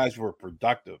those guys were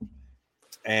productive.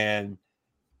 And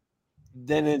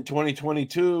then in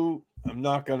 2022, I'm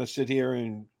not going to sit here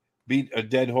and beat a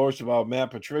dead horse about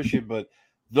Matt Patricia, but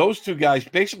those two guys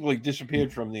basically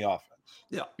disappeared from the offense.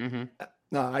 Yeah. Mm-hmm.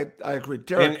 No, I agree.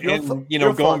 Derek,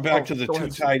 and going back to the two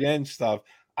tight end stuff,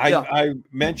 I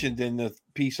mentioned in the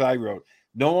piece I wrote,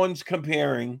 no one's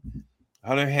comparing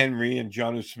Hunter Henry and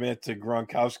Jonnu Smith to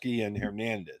Gronkowski and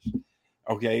Hernandez.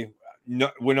 Okay,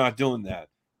 no, we're not doing that.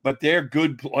 But they're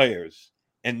good players,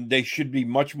 and they should be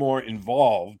much more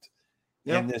involved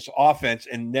in this offense.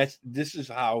 And this is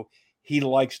how he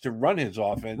likes to run his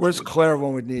offense. Where's Claire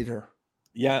when we need her?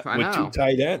 Yeah, with two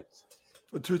tight ends.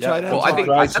 With two tight ends. Well, I think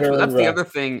that's the other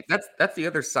thing. That's the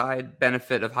other side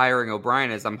benefit of hiring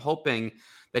O'Brien is I'm hoping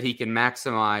that he can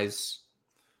maximize,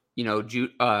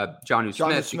 Jonnu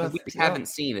Smith, because we haven't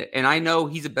seen it. And I know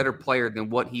he's a better player than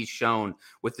what he's shown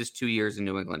with his 2 years in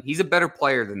New England. He's a better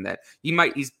player than that.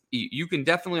 You can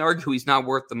definitely argue he's not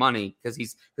worth the money because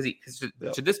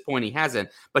to this point he hasn't,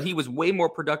 but he was way more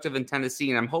productive in Tennessee.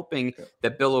 And I'm hoping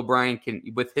that Bill O'Brien can,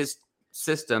 with his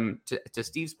system, to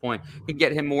Steve's point, can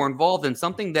get him more involved in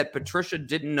something that Patricia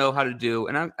didn't know how to do.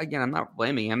 And I'm not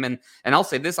blaming him. And I'll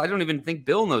say this, I don't even think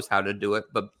Bill knows how to do it,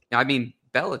 but I mean,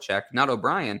 Belichick, not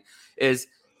O'Brien, is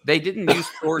they didn't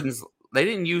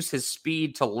use his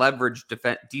speed to leverage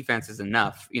defenses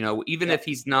enough. Even if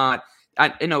he's not,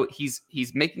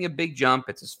 he's making a big jump.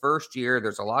 It's his first year.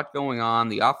 There's a lot going on.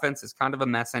 The offense is kind of a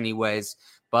mess anyways,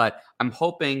 but I'm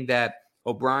hoping that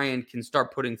O'Brien can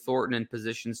start putting Thornton in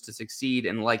positions to succeed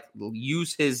and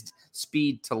use his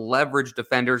speed to leverage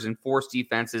defenders and force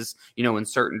defenses, in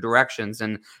certain directions.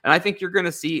 And I think you're going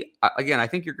to see,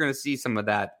 some of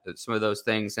those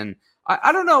things. And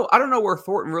I don't know where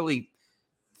Thornton really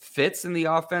fits in the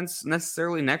offense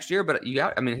necessarily next year, but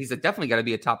he's definitely got to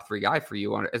be a top 3 guy for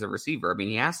you as a receiver. I mean,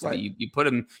 he has to be.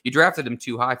 You drafted him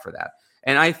too high for that.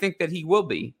 And I think that he will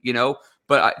be,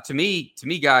 but to me,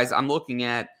 guys, I'm looking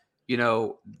at,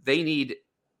 they need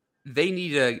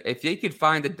if they could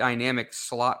find a dynamic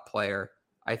slot player,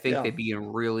 I think they'd be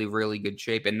in really, really good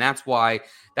shape. And that's where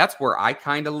I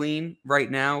kind of lean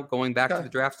right now, going back to the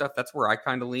draft stuff. That's where I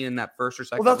kind of lean in that first or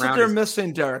second round. Well, that's what they're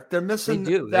missing, Derek. They're missing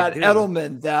that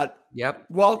Edelman, that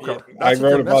Welker. Yeah, I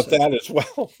wrote about that as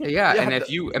well. Yeah. And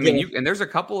and there's a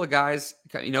couple of guys,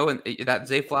 and that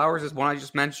Zay Flowers is one I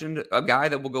just mentioned. A guy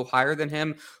that will go higher than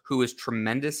him, who is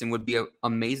tremendous and would be an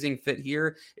amazing fit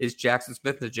here, is Jackson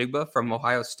Smith-Njigba from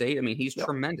Ohio State. I mean, he's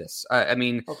tremendous.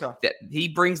 He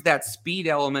brings that speed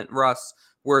element, Russ,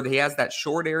 where he has that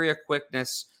short area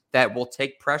quickness that will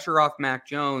take pressure off Mac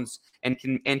Jones and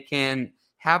can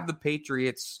have the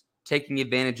Patriots taking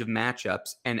advantage of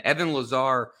matchups. And Evan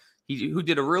Lazar, who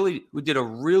did a really,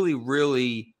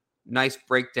 really nice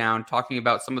breakdown talking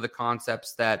about some of the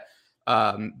concepts that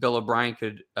Bill O'Brien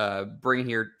could bring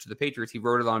here to the Patriots. He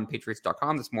wrote it on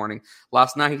Patriots.com this morning.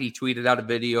 Last night, he tweeted out a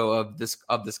video of this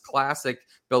classic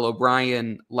Bill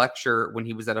O'Brien lecture when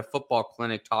he was at a football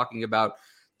clinic talking about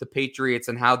the Patriots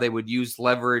and how they would use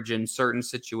leverage in certain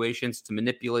situations to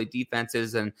manipulate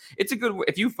defenses. And it's a good,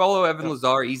 if you follow Evan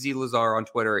Lazar, Easy Lazar on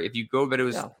Twitter, if you go to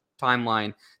his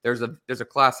timeline, there's a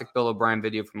classic Bill O'Brien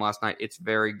video from last night. It's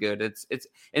very good. It's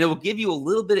and it will give you a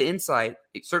little bit of insight.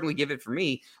 It certainly give it for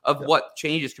me of what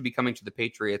changes could be coming to the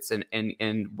Patriots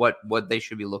and what they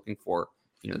should be looking for,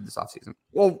 this offseason.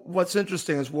 Well, what's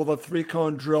interesting is, will the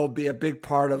 3-cone drill be a big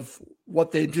part of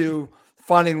what they do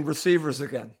finding receivers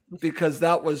again? Because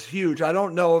that was huge. I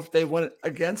don't know if they went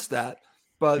against that,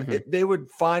 but they would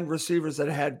find receivers that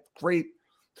had great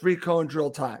 3-cone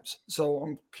drill times. So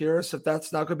I'm curious if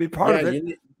that's not going to be part of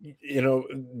it.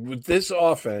 With this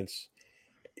offense,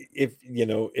 if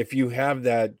you have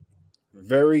that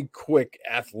very quick,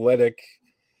 athletic,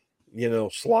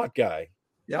 slot guy,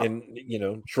 and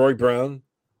Troy Brown,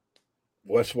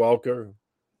 Wes Welker,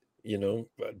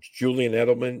 Julian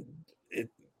Edelman,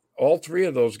 all 3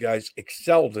 of those guys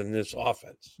excelled in this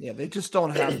offense. Yeah, they just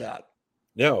don't have that.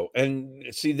 No, and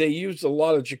see, they used a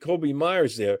lot of Jacoby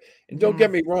Myers there. And don't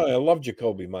get me wrong, I love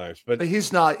Jacoby Myers, but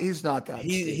he's not that.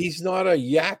 He's not a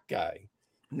yak guy.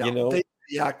 No,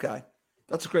 yak guy.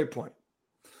 That's a great point.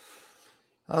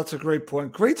 That's a great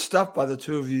point. Great stuff by the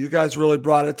two of you. You guys really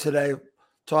brought it today,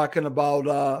 talking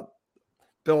about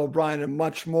Bill O'Brien and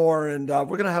much more. And we're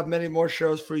going to have many more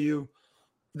shows for you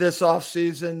this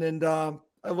offseason. And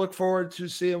I look forward to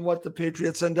seeing what the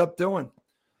Patriots end up doing.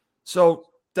 So,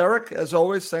 Derek, as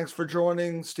always, thanks for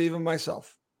joining Steve and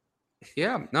myself.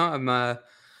 Yeah, no,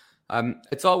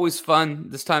 it's always fun.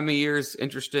 This time of year is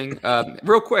interesting.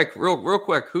 Real quick.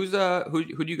 Who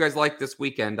do you guys like this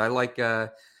weekend? I like,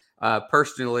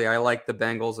 personally, I like the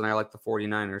Bengals and I like the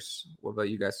 49ers. What about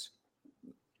you guys?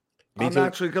 I'm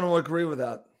actually going to agree with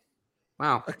that.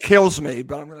 Wow. It kills me,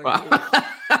 but I'm going to agree with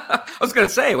that. I was going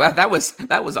to say, well, that was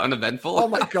uneventful. Oh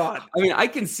my God. I mean, I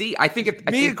can see. I think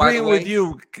agreeing with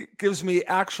you gives me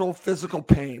actual physical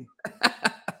pain.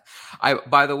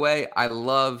 By the way,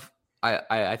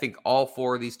 I think all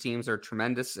four of these teams are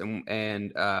tremendous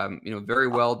and very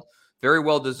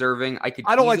well deserving.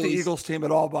 I don't like the Eagles team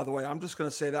at all, by the way. I'm just going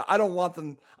to say that. I don't want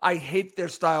them. I hate their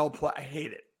style of play. I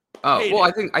hate it.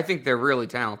 I think they're really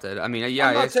talented. I mean, yeah.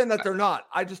 I'm not saying that they're not.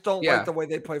 I just don't like the way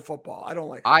they play football. I don't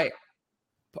like it.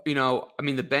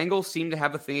 The Bengals seem to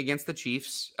have a thing against the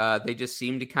Chiefs. They just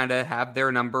seem to kind of have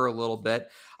their number a little bit.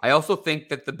 I also think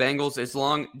that the Bengals,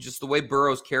 just the way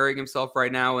Burrow's carrying himself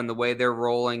right now and the way they're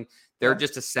rolling, they're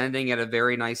just ascending at a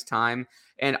very nice time.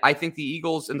 And I think the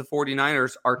Eagles and the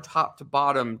 49ers are top to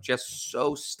bottom just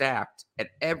so stacked at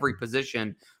every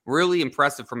position. Really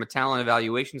impressive from a talent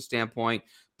evaluation standpoint.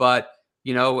 But,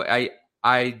 I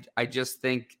just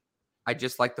think I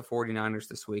just like the 49ers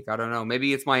this week. I don't know.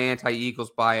 Maybe it's my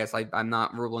anti-Eagles bias. I'm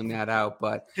not ruling that out.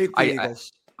 But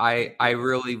I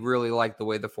really, really like the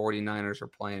way the 49ers are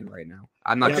playing right now.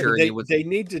 I'm not sure. They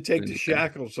need to take the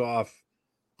shackles off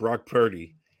Brock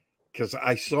Purdy, because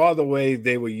I saw the way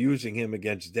they were using him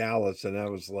against Dallas, and I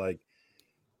was like,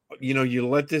 you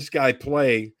let this guy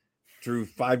play through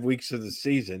 5 weeks of the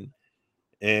season,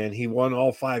 and he won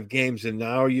all 5 games, and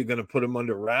now you're going to put him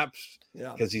under wraps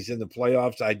because he's in the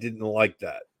playoffs. I didn't like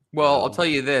that. Well, I'll tell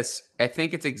you this. I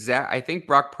think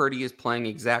Brock Purdy is playing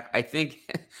exactly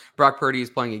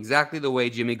the way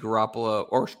Jimmy Garoppolo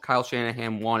or Kyle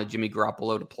Shanahan wanted Jimmy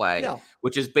Garoppolo to play,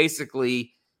 which is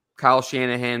basically Kyle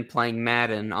Shanahan playing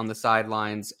Madden on the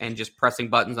sidelines and just pressing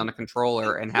buttons on a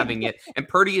controller and having it. And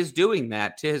Purdy is doing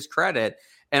that, to his credit.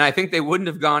 And I think they wouldn't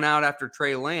have gone out after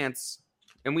Trey Lance.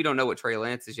 And we don't know what Trey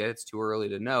Lance is yet. It's too early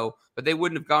to know. But they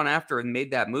wouldn't have gone after and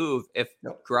made that move if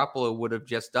Garoppolo would have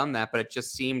just done that. But it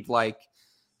just seemed like,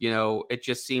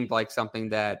 something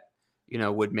that,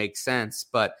 would make sense.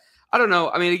 But I don't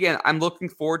know. I mean, again, I'm looking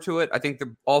forward to it. I think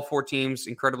all 4 teams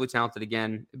incredibly talented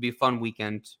again. It'd be a fun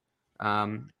weekend.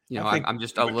 I'm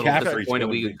just a little disappointed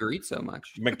we agreed so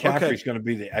much. McCaffrey's going to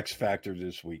be the X factor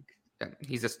this week. Yeah,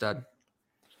 he's a stud.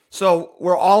 So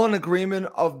we're all in agreement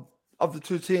of the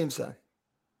 2 teams then.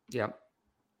 Yeah.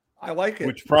 I like it.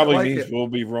 Which probably means we'll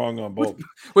be wrong on both.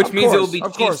 Which means it will be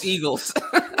Chiefs Eagles.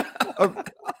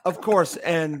 Of course.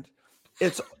 And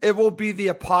it will be the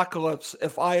apocalypse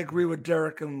if I agree with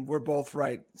Derek and we're both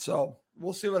right. So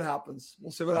we'll see what happens.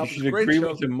 You should agree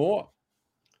with him more.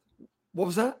 What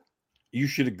was that? You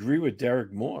should agree with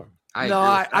Derek more.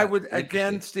 I would,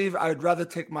 again, Steve, I would rather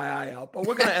take my eye out. But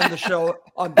we're going to end the show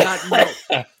on that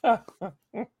note.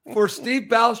 For Steve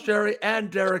Balestrieri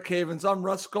and Derek Havens, I'm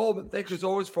Russ Goldman. Thank you as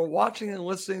always for watching and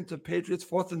listening to Patriots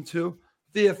 4th and 2,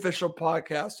 the official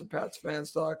podcast of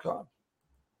PatsFans.com.